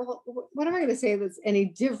thought, well, what am I going to say that's any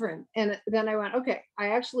different? And then I went, okay, I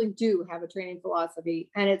actually do have a training philosophy,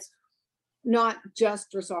 and it's not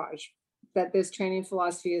just dressage that this training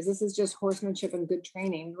philosophy is. This is just horsemanship and good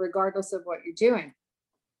training, regardless of what you're doing.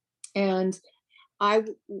 And I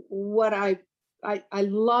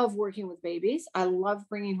love working with babies. I love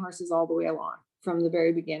bringing horses all the way along from the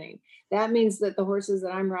very beginning. That means that the horses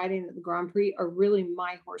that I'm riding at the Grand Prix are really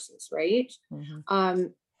my horses, right?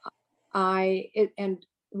 And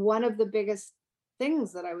one of the biggest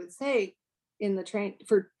things that I would say in the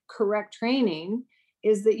for correct training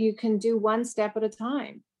is that you can do one step at a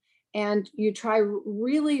time, and you try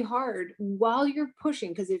really hard while you're pushing,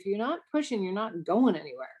 because if you're not pushing, you're not going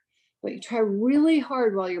anywhere. but you try really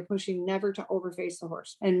hard while you're pushing never to overface the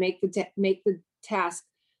horse and make the task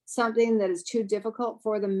something that is too difficult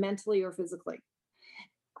for them mentally or physically.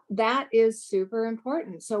 That is super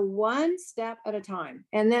important. So one step at a time.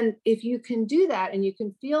 And then if you can do that and you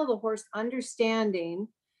can feel the horse understanding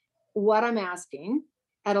what I'm asking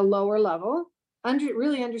at a lower level,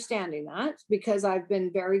 really understanding that, because I've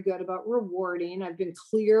been very good about rewarding. I've been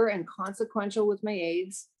clear and consequential with my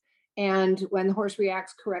aids. And when the horse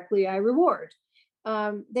reacts correctly, I reward.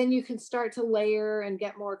 Then you can start to layer and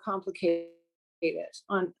get more complicated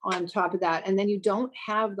on top of that. And then you don't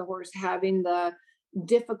have the horse having the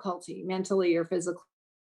difficulty mentally or physically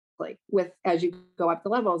with as you go up the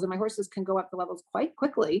levels. And my horses can go up the levels quite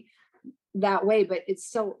quickly that way, but it's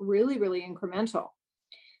still really, really incremental.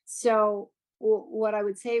 So what I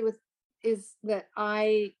would say is that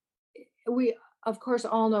we of course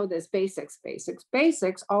all know this: basics,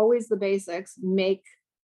 always the basics make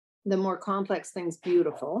the more complex things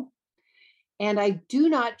beautiful. And I do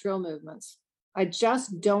not drill movements. I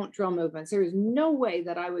just don't drill movements. There is no way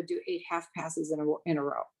that I would do 8 half passes in a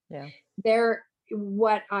row. Yeah.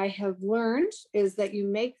 What I have learned is that you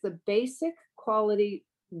make the basic quality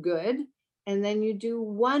good, and then you do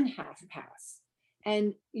 1 half pass,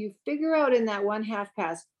 and you figure out in that 1 half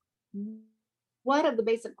pass, what of the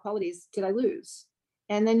basic qualities did I lose?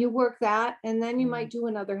 And then you work that, and then you might do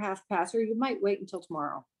another half pass, or you might wait until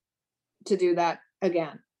tomorrow to do that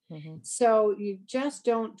again. Mm-hmm. So you just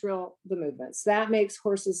don't drill the movements. That makes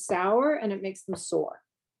horses sour and it makes them sore.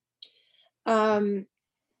 And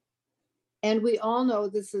we all know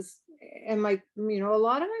this is, and a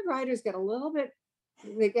lot of my riders get a little bit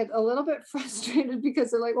frustrated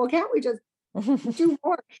because they're like, well, can't we just do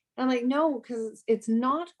more? I'm like, no, because it's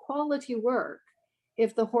not quality work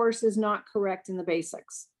if the horse is not correct in the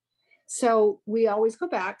basics. So we always go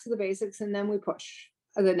back to the basics, and then we push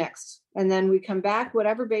the next, and then we come back,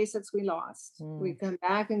 whatever basics we lost, we come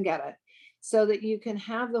back and get it, so that you can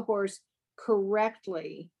have the horse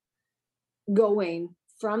correctly going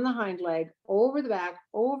from the hind leg over the back,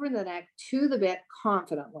 over the neck, to the bit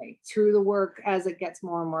confidently through the work as it gets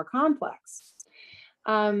more and more complex.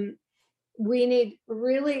 We need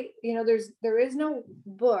really, there is no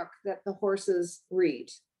book that the horses read.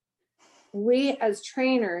 We as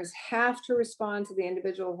trainers have to respond to the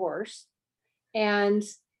individual horse and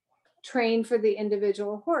train for the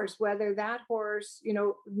individual horse, whether that horse,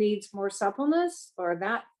 needs more suppleness, or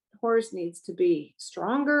that horse needs to be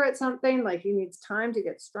stronger at something, like he needs time to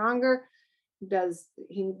get stronger. Does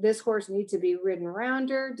this horse need to be ridden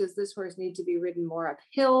rounder? Does this horse need to be ridden more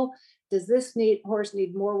uphill? Does this horse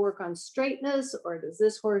need more work on straightness, or does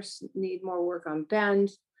this horse need more work on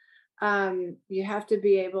bend? You have to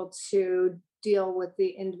be able to deal with the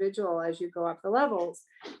individual as you go up the levels.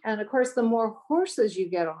 And of course, the more horses you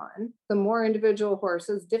get on, the more individual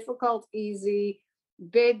horses, difficult, easy,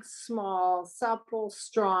 big, small, supple,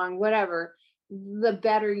 strong, whatever, the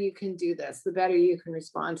better you can do this, the better you can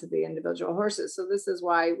respond to the individual horses. So this is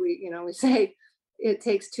why we say it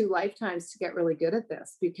takes 2 lifetimes to get really good at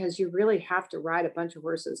this, because you really have to ride a bunch of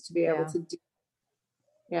horses to be able to do.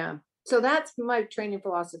 Yeah. So that's my training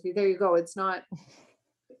philosophy. There you go. It's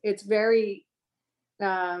very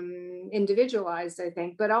individualized, I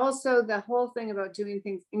think, but also the whole thing about doing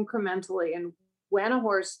things incrementally. And when a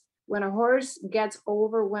horse gets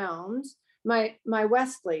overwhelmed, my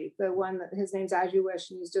Wesley, the one that his name's As You Wish,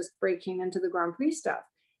 and he's just breaking into the Grand Prix stuff,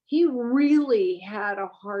 he really had a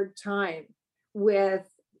hard time with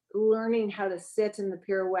learning how to sit in the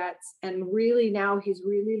pirouettes, and really now he's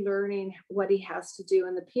really learning what he has to do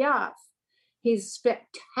in the piaffe. He's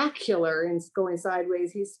spectacular in going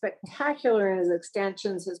sideways. He's spectacular in his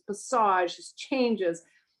extensions, his passage, his changes.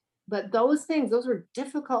 But those were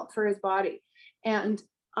difficult for his body. And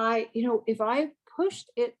if I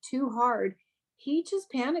pushed it too hard, he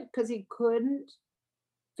just panicked because he couldn't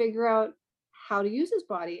figure out how to use his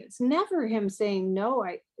body. It's never him saying, no,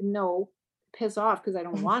 piss off because I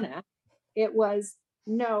don't want to. It was,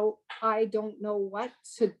 no, I don't know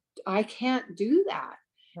I can't do that.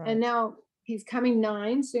 Right. And now he's coming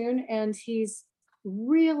 9 soon, and he's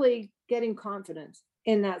really getting confident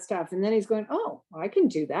in that stuff. And then he's going, oh, I can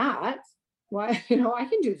do that. Why, I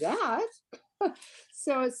can do that.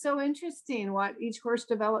 So it's so interesting what each horse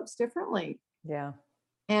develops differently. Yeah.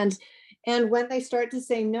 And when they start to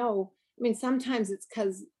say no, sometimes it's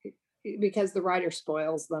because the rider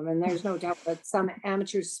spoils them, and there's no doubt that some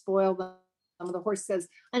amateurs spoil them. The horse says,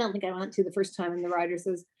 I don't think I want to the first time, and the rider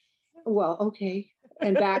says, well, okay,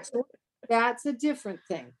 and backs away. That's a different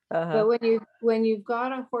thing. But when you've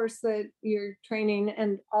got a horse that you're training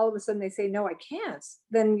and all of a sudden they say, no, I can't,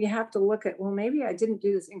 then you have to look at, well, maybe I didn't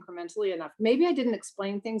do this incrementally enough. Maybe I didn't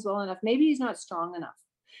explain things well enough. Maybe he's not strong enough.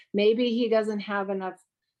 Maybe he doesn't have enough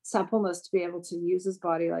suppleness to be able to use his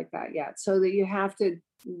body like that yet. So that you have to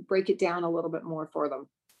break it down a little bit more for them.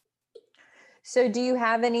 So do you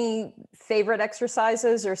have any favorite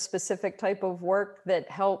exercises or specific type of work that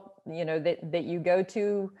help, that you go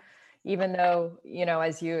to, even though,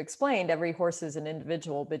 as you explained, every horse is an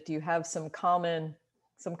individual, but do you have some common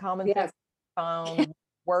Yes. things found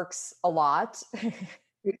works a lot?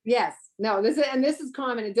 Yes. No, this is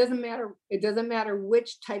common. It doesn't matter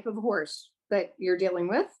which type of horse that you're dealing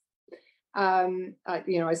with.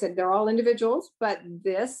 I said they're all individuals, but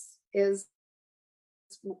this is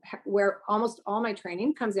where almost all my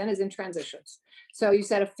training comes in, is in transitions. So you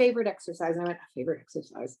said a favorite exercise, and I went, a favorite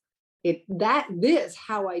exercise. This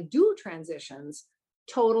how I do transitions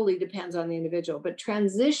totally depends on the individual, but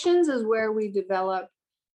transitions is where we develop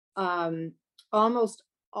almost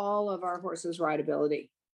all of our horses' rideability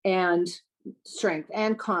and strength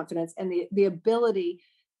and confidence and the ability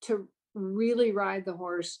to really ride the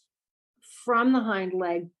horse from the hind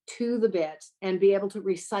leg to the bit and be able to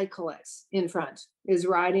recycle it in front, is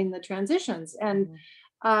riding the transitions. And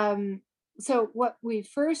so what we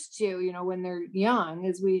first do, when they're young,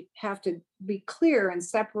 is we have to be clear and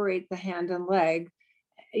separate the hand and leg.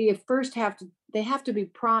 You first they have to be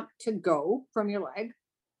prompt to go from your leg,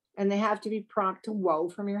 and they have to be prompt to whoa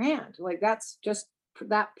from your hand. Like, that's just,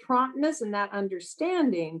 that promptness and that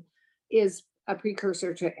understanding is a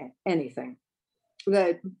precursor to anything.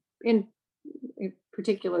 In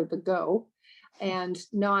particular, the go, and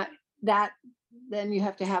not that, then you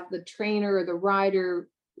have to have the trainer or the rider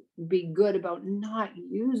be good about not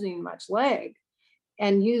using much leg,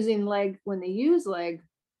 and using leg, when they use leg,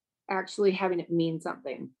 actually having it mean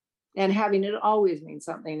something, and having it always mean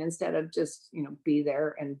something, instead of just, be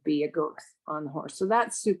there and be a girth on the horse. So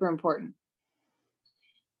that's super important.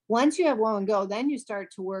 Once you have whoa and go, then you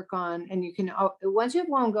start to work on, and once you have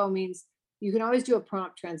whoa and go, means you can always do a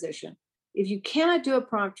prompt transition. If you cannot do a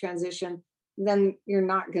prompt transition, then you're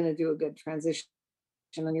not going to do a good transition,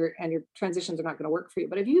 and your transitions are not going to work for you.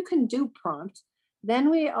 But if you can do prompt, then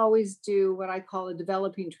we always do what I call a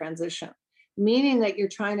developing transition, meaning that you're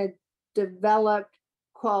trying to develop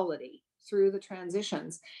quality through the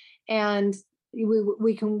transitions. And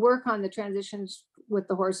we can work on the transitions with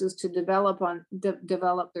the horses to develop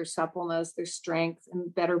their suppleness, their strength,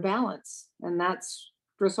 and better balance. And that's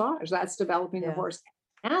dressage. That's developing the horse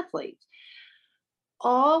athlete.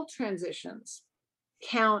 All transitions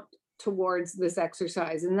count towards this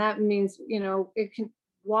exercise. And that means, it can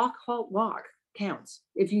walk, halt, walk counts.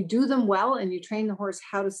 If you do them well and you train the horse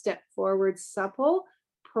how to step forward supple,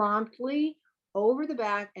 promptly, over the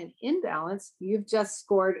back, and in balance, you've just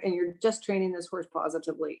scored, and you're just training this horse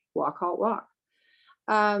positively. Walk, halt, walk.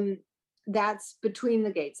 That's between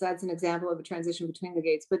the gaits. That's an example of a transition between the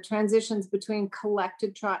gaits. But transitions between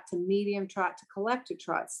collected trot to medium trot to collected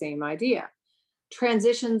trot, same idea.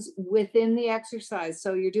 Transitions within the exercise.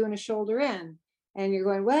 So you're doing a shoulder in, and you're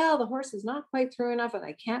going, well, the horse is not quite through enough, and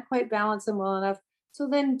I can't quite balance him well enough. So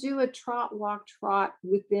then do a trot, walk, trot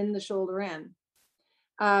within the shoulder in.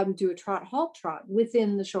 Do a trot, halt, trot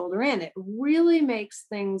within the shoulder in. It really makes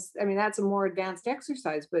things, that's a more advanced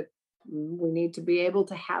exercise, but we need to be able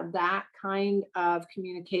to have that kind of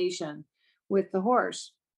communication with the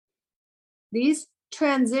horse. These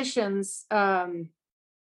transitions, they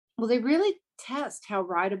really test how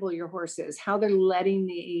rideable your horse is, how they're letting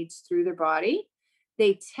the aids through their body.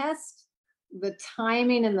 They test the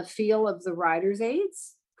timing and the feel of the rider's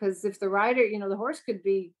aids. Because if the rider, the horse could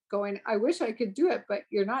be going, I wish I could do it, but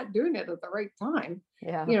you're not doing it at the right time.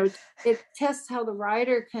 Yeah. It tests how the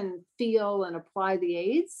rider can feel and apply the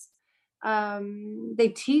aids. They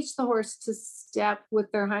teach the horse to step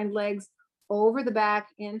with their hind legs over the back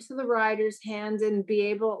into the rider's hand, and be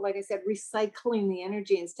able, like I said, recycling the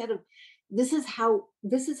energy instead of, this is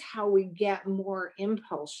how we get more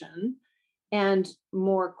impulsion and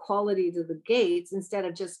more quality to the gaits, instead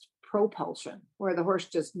of just propulsion, where the horse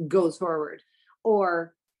just goes forward.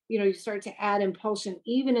 Or, you start to add impulsion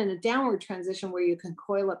even in a downward transition, where you can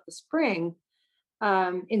coil up the spring,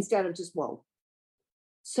 instead of just whoa.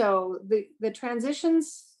 So the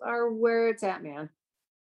transitions are where it's at, man.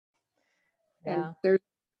 Yeah. And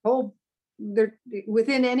they're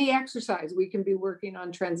within any exercise, we can be working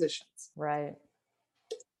on transitions. Right.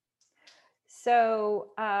 So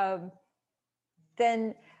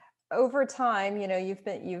then over time, you've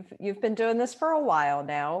been doing this for a while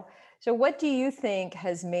now. So what do you think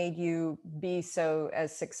has made you be so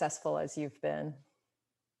as successful as you've been?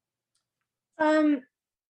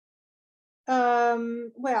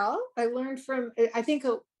 Well, I learned from, I think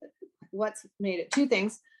what's made it, two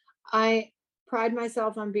things. I pride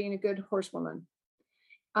myself on being a good horsewoman.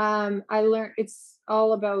 I learned it's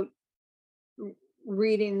all about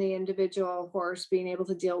reading the individual horse, being able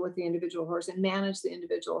to deal with the individual horse and manage the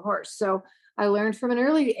individual horse. So I learned from an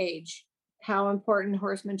early age how important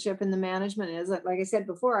horsemanship and the management is. Like I said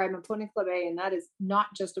before, I'm a Pony Club A, and that is not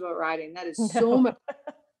just about riding. That is so much.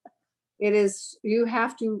 It is, you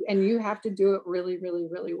have to do it really, really,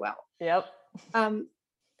 really well. Yep.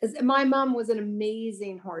 My mom was an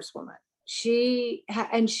amazing horsewoman. She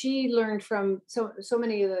learned from so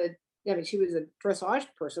many of the, I mean, she was a dressage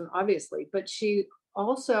person, obviously, but she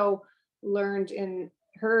also learned in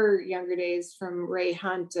her younger days from Ray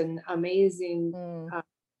Hunt and amazing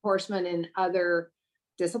horsemen in other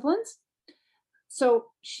disciplines. So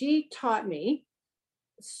she taught me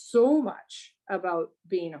so much about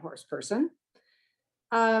being a horse person.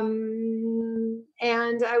 And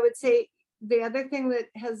I would say the other thing that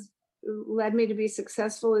has led me to be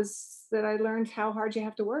successful is that I learned how hard you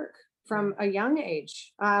have to work from a young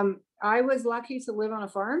age. I was lucky to live on a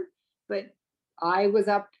farm, but I was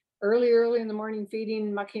up early in the morning,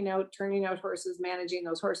 feeding, mucking out, turning out horses, managing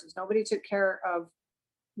those horses. Nobody took care of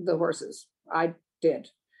the horses. I did.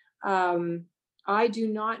 I do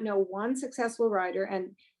not know one successful rider,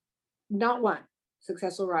 and not one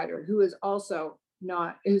successful rider who is also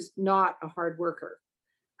not a hard worker.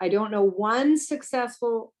 I don't know one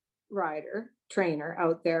successful rider, trainer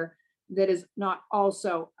out there that is not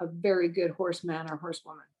also a very good horseman or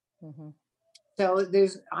horsewoman. Mm-hmm. So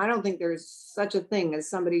I don't think there's such a thing as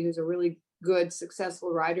somebody who's a really good,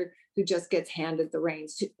 successful rider who just gets handed the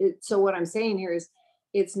reins. So what I'm saying here is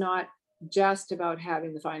it's not just about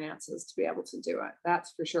having the finances to be able to do it.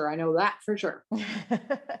 That's for sure. I know that for sure.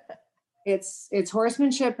 It's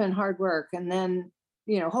horsemanship and hard work. And then,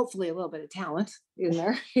 hopefully a little bit of talent in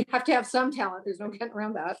there. You have to have some talent. There's no getting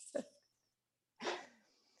around that.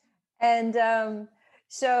 And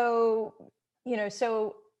so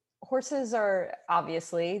horses are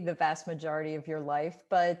obviously the vast majority of your life,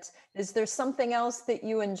 but is there something else that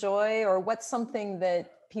you enjoy, or what's something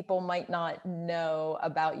that people might not know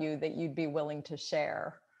about you that you'd be willing to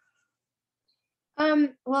share?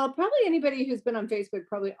 Well, probably anybody who's been on Facebook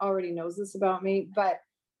probably already knows this about me, but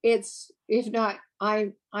if not,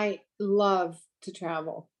 I love to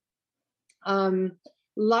travel.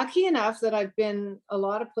 Lucky enough that I've been a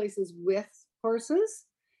lot of places with horses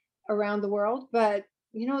around the world, but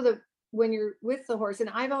when you're with the horse,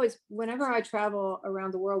 and whenever I travel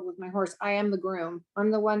around the world with my horse, I am the groom.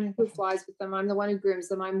 I'm the one who flies with them. I'm the one who grooms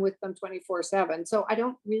them. I'm with them 24/7. So I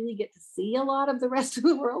don't really get to see a lot of the rest of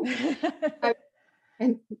the world.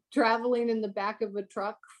 And traveling in the back of a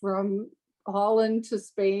truck from Holland to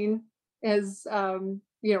Spain is,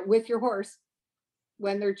 with your horse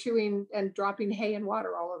when they're chewing and dropping hay and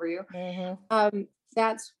water all over you. Mm-hmm.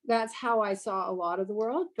 That's how I saw a lot of the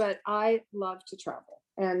world, but I love to travel.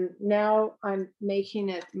 And now I'm making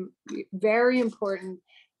it very important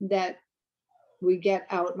that we get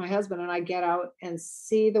out, my husband and I get out and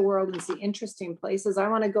see the world and see interesting places. I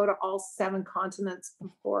want to go to all 7 continents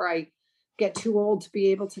before I get too old to be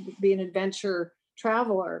able to be an adventure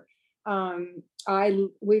traveler.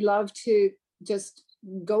 We love to just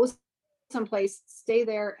go someplace, stay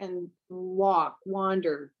there and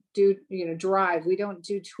wander, drive. We don't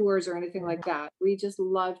do tours or anything like that. We just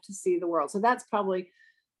love to see the world. So that's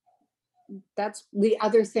the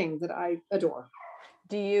other thing that I adore.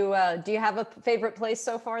 Do you have a favorite place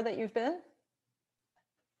so far that you've been?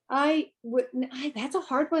 That's a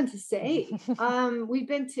hard one to say.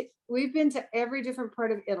 We've been to every different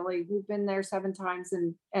part of Italy. We've been there 7 times,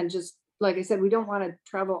 and just like I said, we don't want to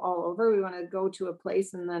travel all over. We want to go to a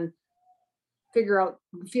place and then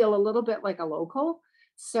feel a little bit like a local.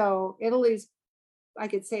 So Italy's, I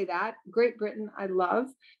could say that. Great Britain, I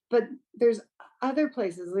love, but there's other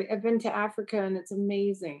places. I've been to Africa, and it's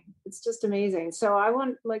amazing. It's just amazing. So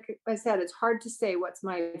like I said, it's hard to say what's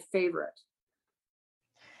my favorite.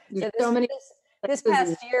 So this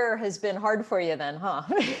past year has been hard for you then, huh?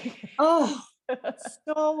 Oh,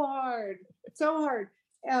 so hard.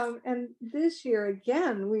 And this year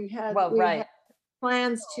again, we had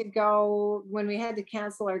plans to go. When we had to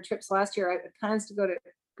cancel our trips last year, I had plans to go to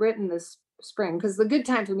Britain this spring, because the good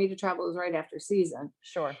time for me to travel is right after season.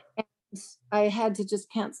 Sure. And I had to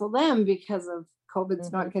just cancel them because of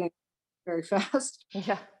COVID's not getting very fast.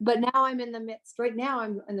 Yeah. But now I'm in the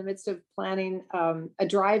midst of planning a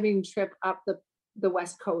driving trip up the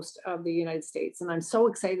west coast of the United States. And I'm so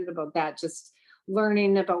excited about that, just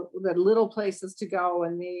learning about the little places to go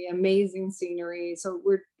and the amazing scenery. So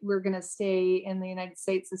we're going to stay in the United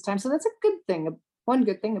States this time. So that's a good thing. One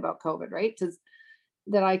good thing about COVID, right? Is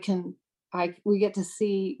that we get to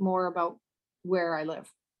see more about where I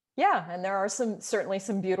live. Yeah, and there are certainly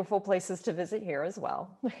some beautiful places to visit here as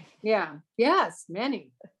well. Yeah. Yes,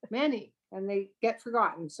 many, and they get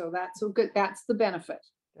forgotten. So that's so good. That's the benefit.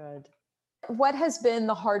 Good. What has been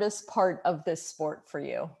the hardest part of this sport for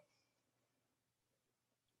you?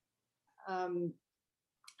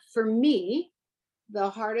 For me, the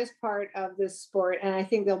hardest part of this sport, and I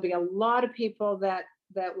think there'll be a lot of people that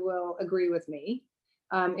will agree with me.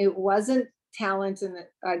 It wasn't talent, and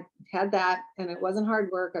I had that, and it wasn't hard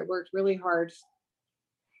work. I worked really hard.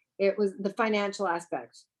 It was the financial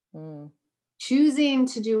aspect. Choosing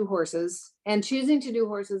to do horses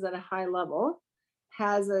at a high level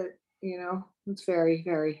has it's very,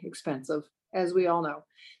 very expensive, as we all know.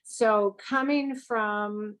 So coming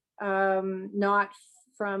from not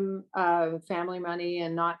from family money,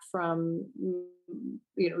 and not from,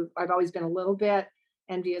 I've always been a little bit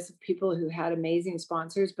envious of people who had amazing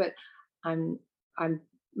sponsors, but I'm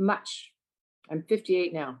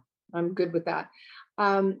 58 now. I'm good with that.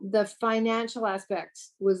 The financial aspect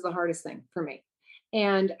was the hardest thing for me.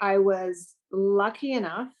 And I was lucky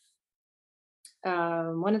enough.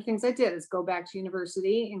 One of the things I did is go back to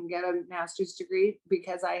university and get a master's degree,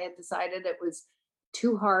 because I had decided it was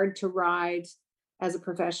too hard to ride as a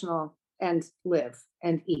professional and live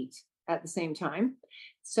and eat at the same time.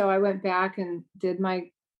 So I went back and did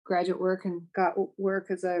my graduate work and got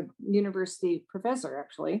work as a university professor,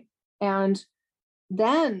 actually. And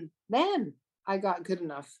then I got good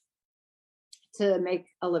enough to make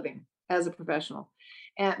a living as a professional.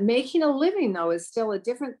 And making a living, though, is still a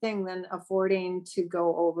different thing than affording to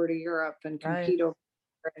go over to Europe and compete over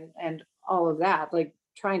and all of that. Like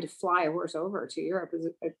trying to fly a horse over to Europe is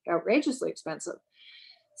outrageously expensive.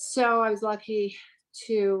 So I was lucky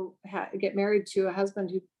to get married to a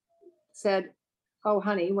husband who said, "Oh,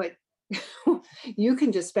 honey, what you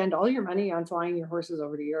can just spend all your money on flying your horses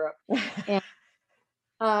over to Europe."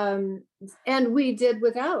 And we did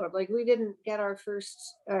without, like, we didn't get our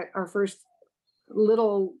first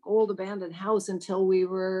little old abandoned house until we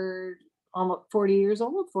were almost 40 years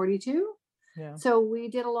old, 42. Yeah. So we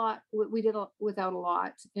did without a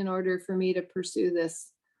lot in order for me to pursue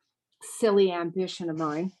this silly ambition of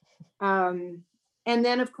mine. And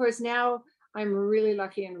then, of course, now I'm really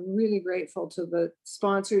lucky and really grateful to the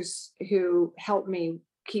sponsors who helped me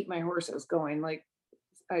keep my horses going. Like,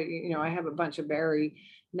 I have a bunch of very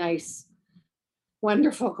nice,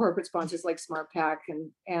 wonderful corporate sponsors like SmartPack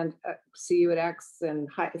and CU at X and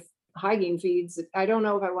Hygiene Feeds. I don't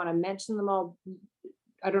know if I want to mention them all.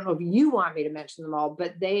 I don't know if you want me to mention them all,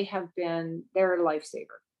 but they're a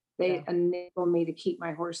lifesaver. They enable me to keep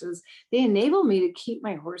my horses. They enable me to keep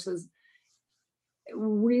my horses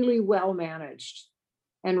really well managed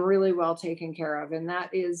and really well taken care of. And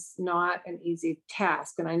that is not an easy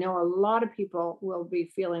task. And I know a lot of people will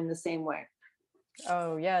be feeling the same way.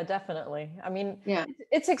 Oh, yeah, definitely. I mean,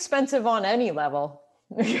 it's expensive on any level,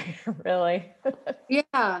 really.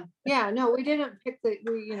 Yeah. No, we didn't pick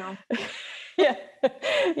Yeah.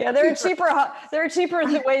 There are cheaper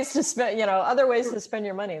ways to spend, other ways to spend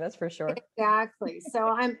your money. That's for sure. Exactly.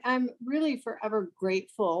 So I'm really forever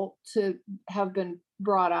grateful to have been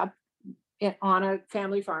brought up on a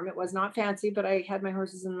family farm. It was not fancy, but I had my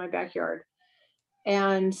horses in my backyard.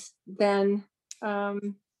 And then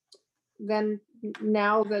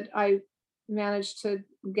now that I managed to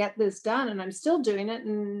get this done, and I'm still doing it,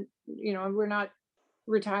 and we're not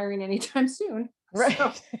retiring anytime soon. Right.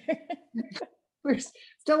 So we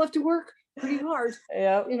still have to work pretty hard.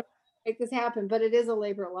 Yeah. Make this happen, but it is a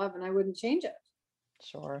labor of love, and I wouldn't change it.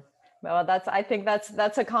 Sure. Well, I think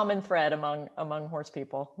that's a common thread among horse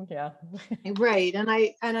people. Yeah. Right. And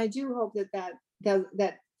I do hope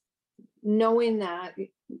that knowing that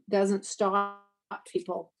doesn't stop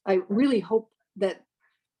people. I really hope that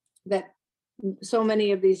so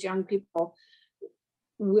many of these young people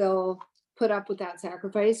will put up with that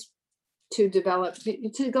sacrifice to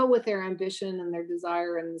go with their ambition and their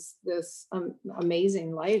desire and this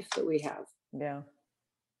amazing life that we have. Yeah.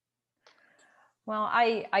 Well,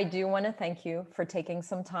 I do want to thank you for taking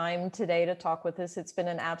some time today to talk with us. It's been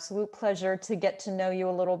an absolute pleasure to get to know you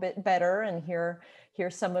a little bit better and hear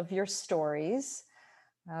some of your stories.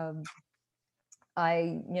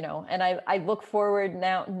 I look forward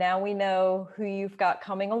now we know who you've got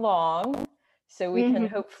coming along. so we can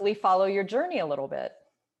hopefully follow your journey a little bit.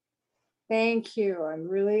 Thank you. I'm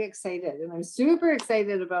really excited, and I'm super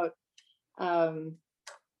excited about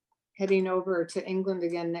heading over to England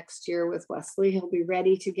again next year with Wesley. He'll be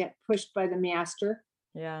ready to get pushed by the master.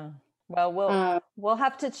 Yeah. Well, we'll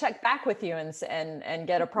have to check back with you and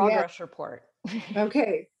get a progress report.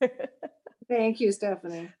 Okay. Thank you,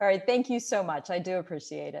 Stephanie. All right. Thank you so much. I do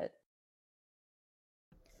appreciate it.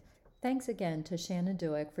 Thanks again to Shannon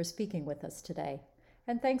Duick for speaking with us today.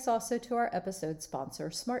 And thanks also to our episode sponsor,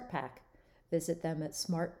 SmartPak. Visit them at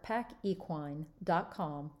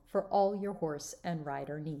smartpakequine.com for all your horse and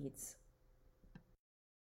rider needs.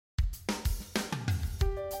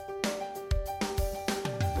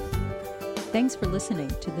 Thanks for listening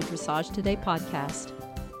to the Dressage Today podcast.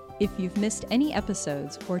 If you've missed any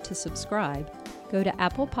episodes or to subscribe, go to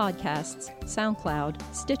Apple Podcasts,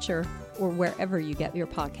 SoundCloud, Stitcher, or wherever you get your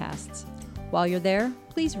podcasts. While you're there,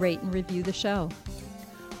 please rate and review the show.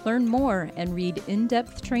 Learn more and read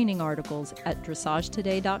in-depth training articles at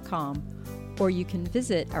dressagetoday.com, or you can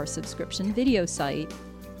visit our subscription video site,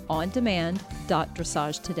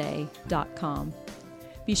 ondemand.dressagetoday.com.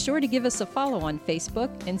 Be sure to give us a follow on Facebook,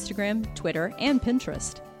 Instagram, Twitter, and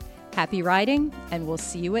Pinterest. Happy riding, and we'll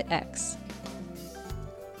see you at X.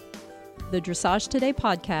 The Dressage Today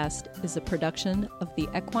podcast is a production of the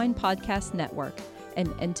Equine Podcast Network,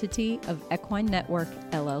 an entity of Equine Network,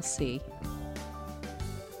 LLC.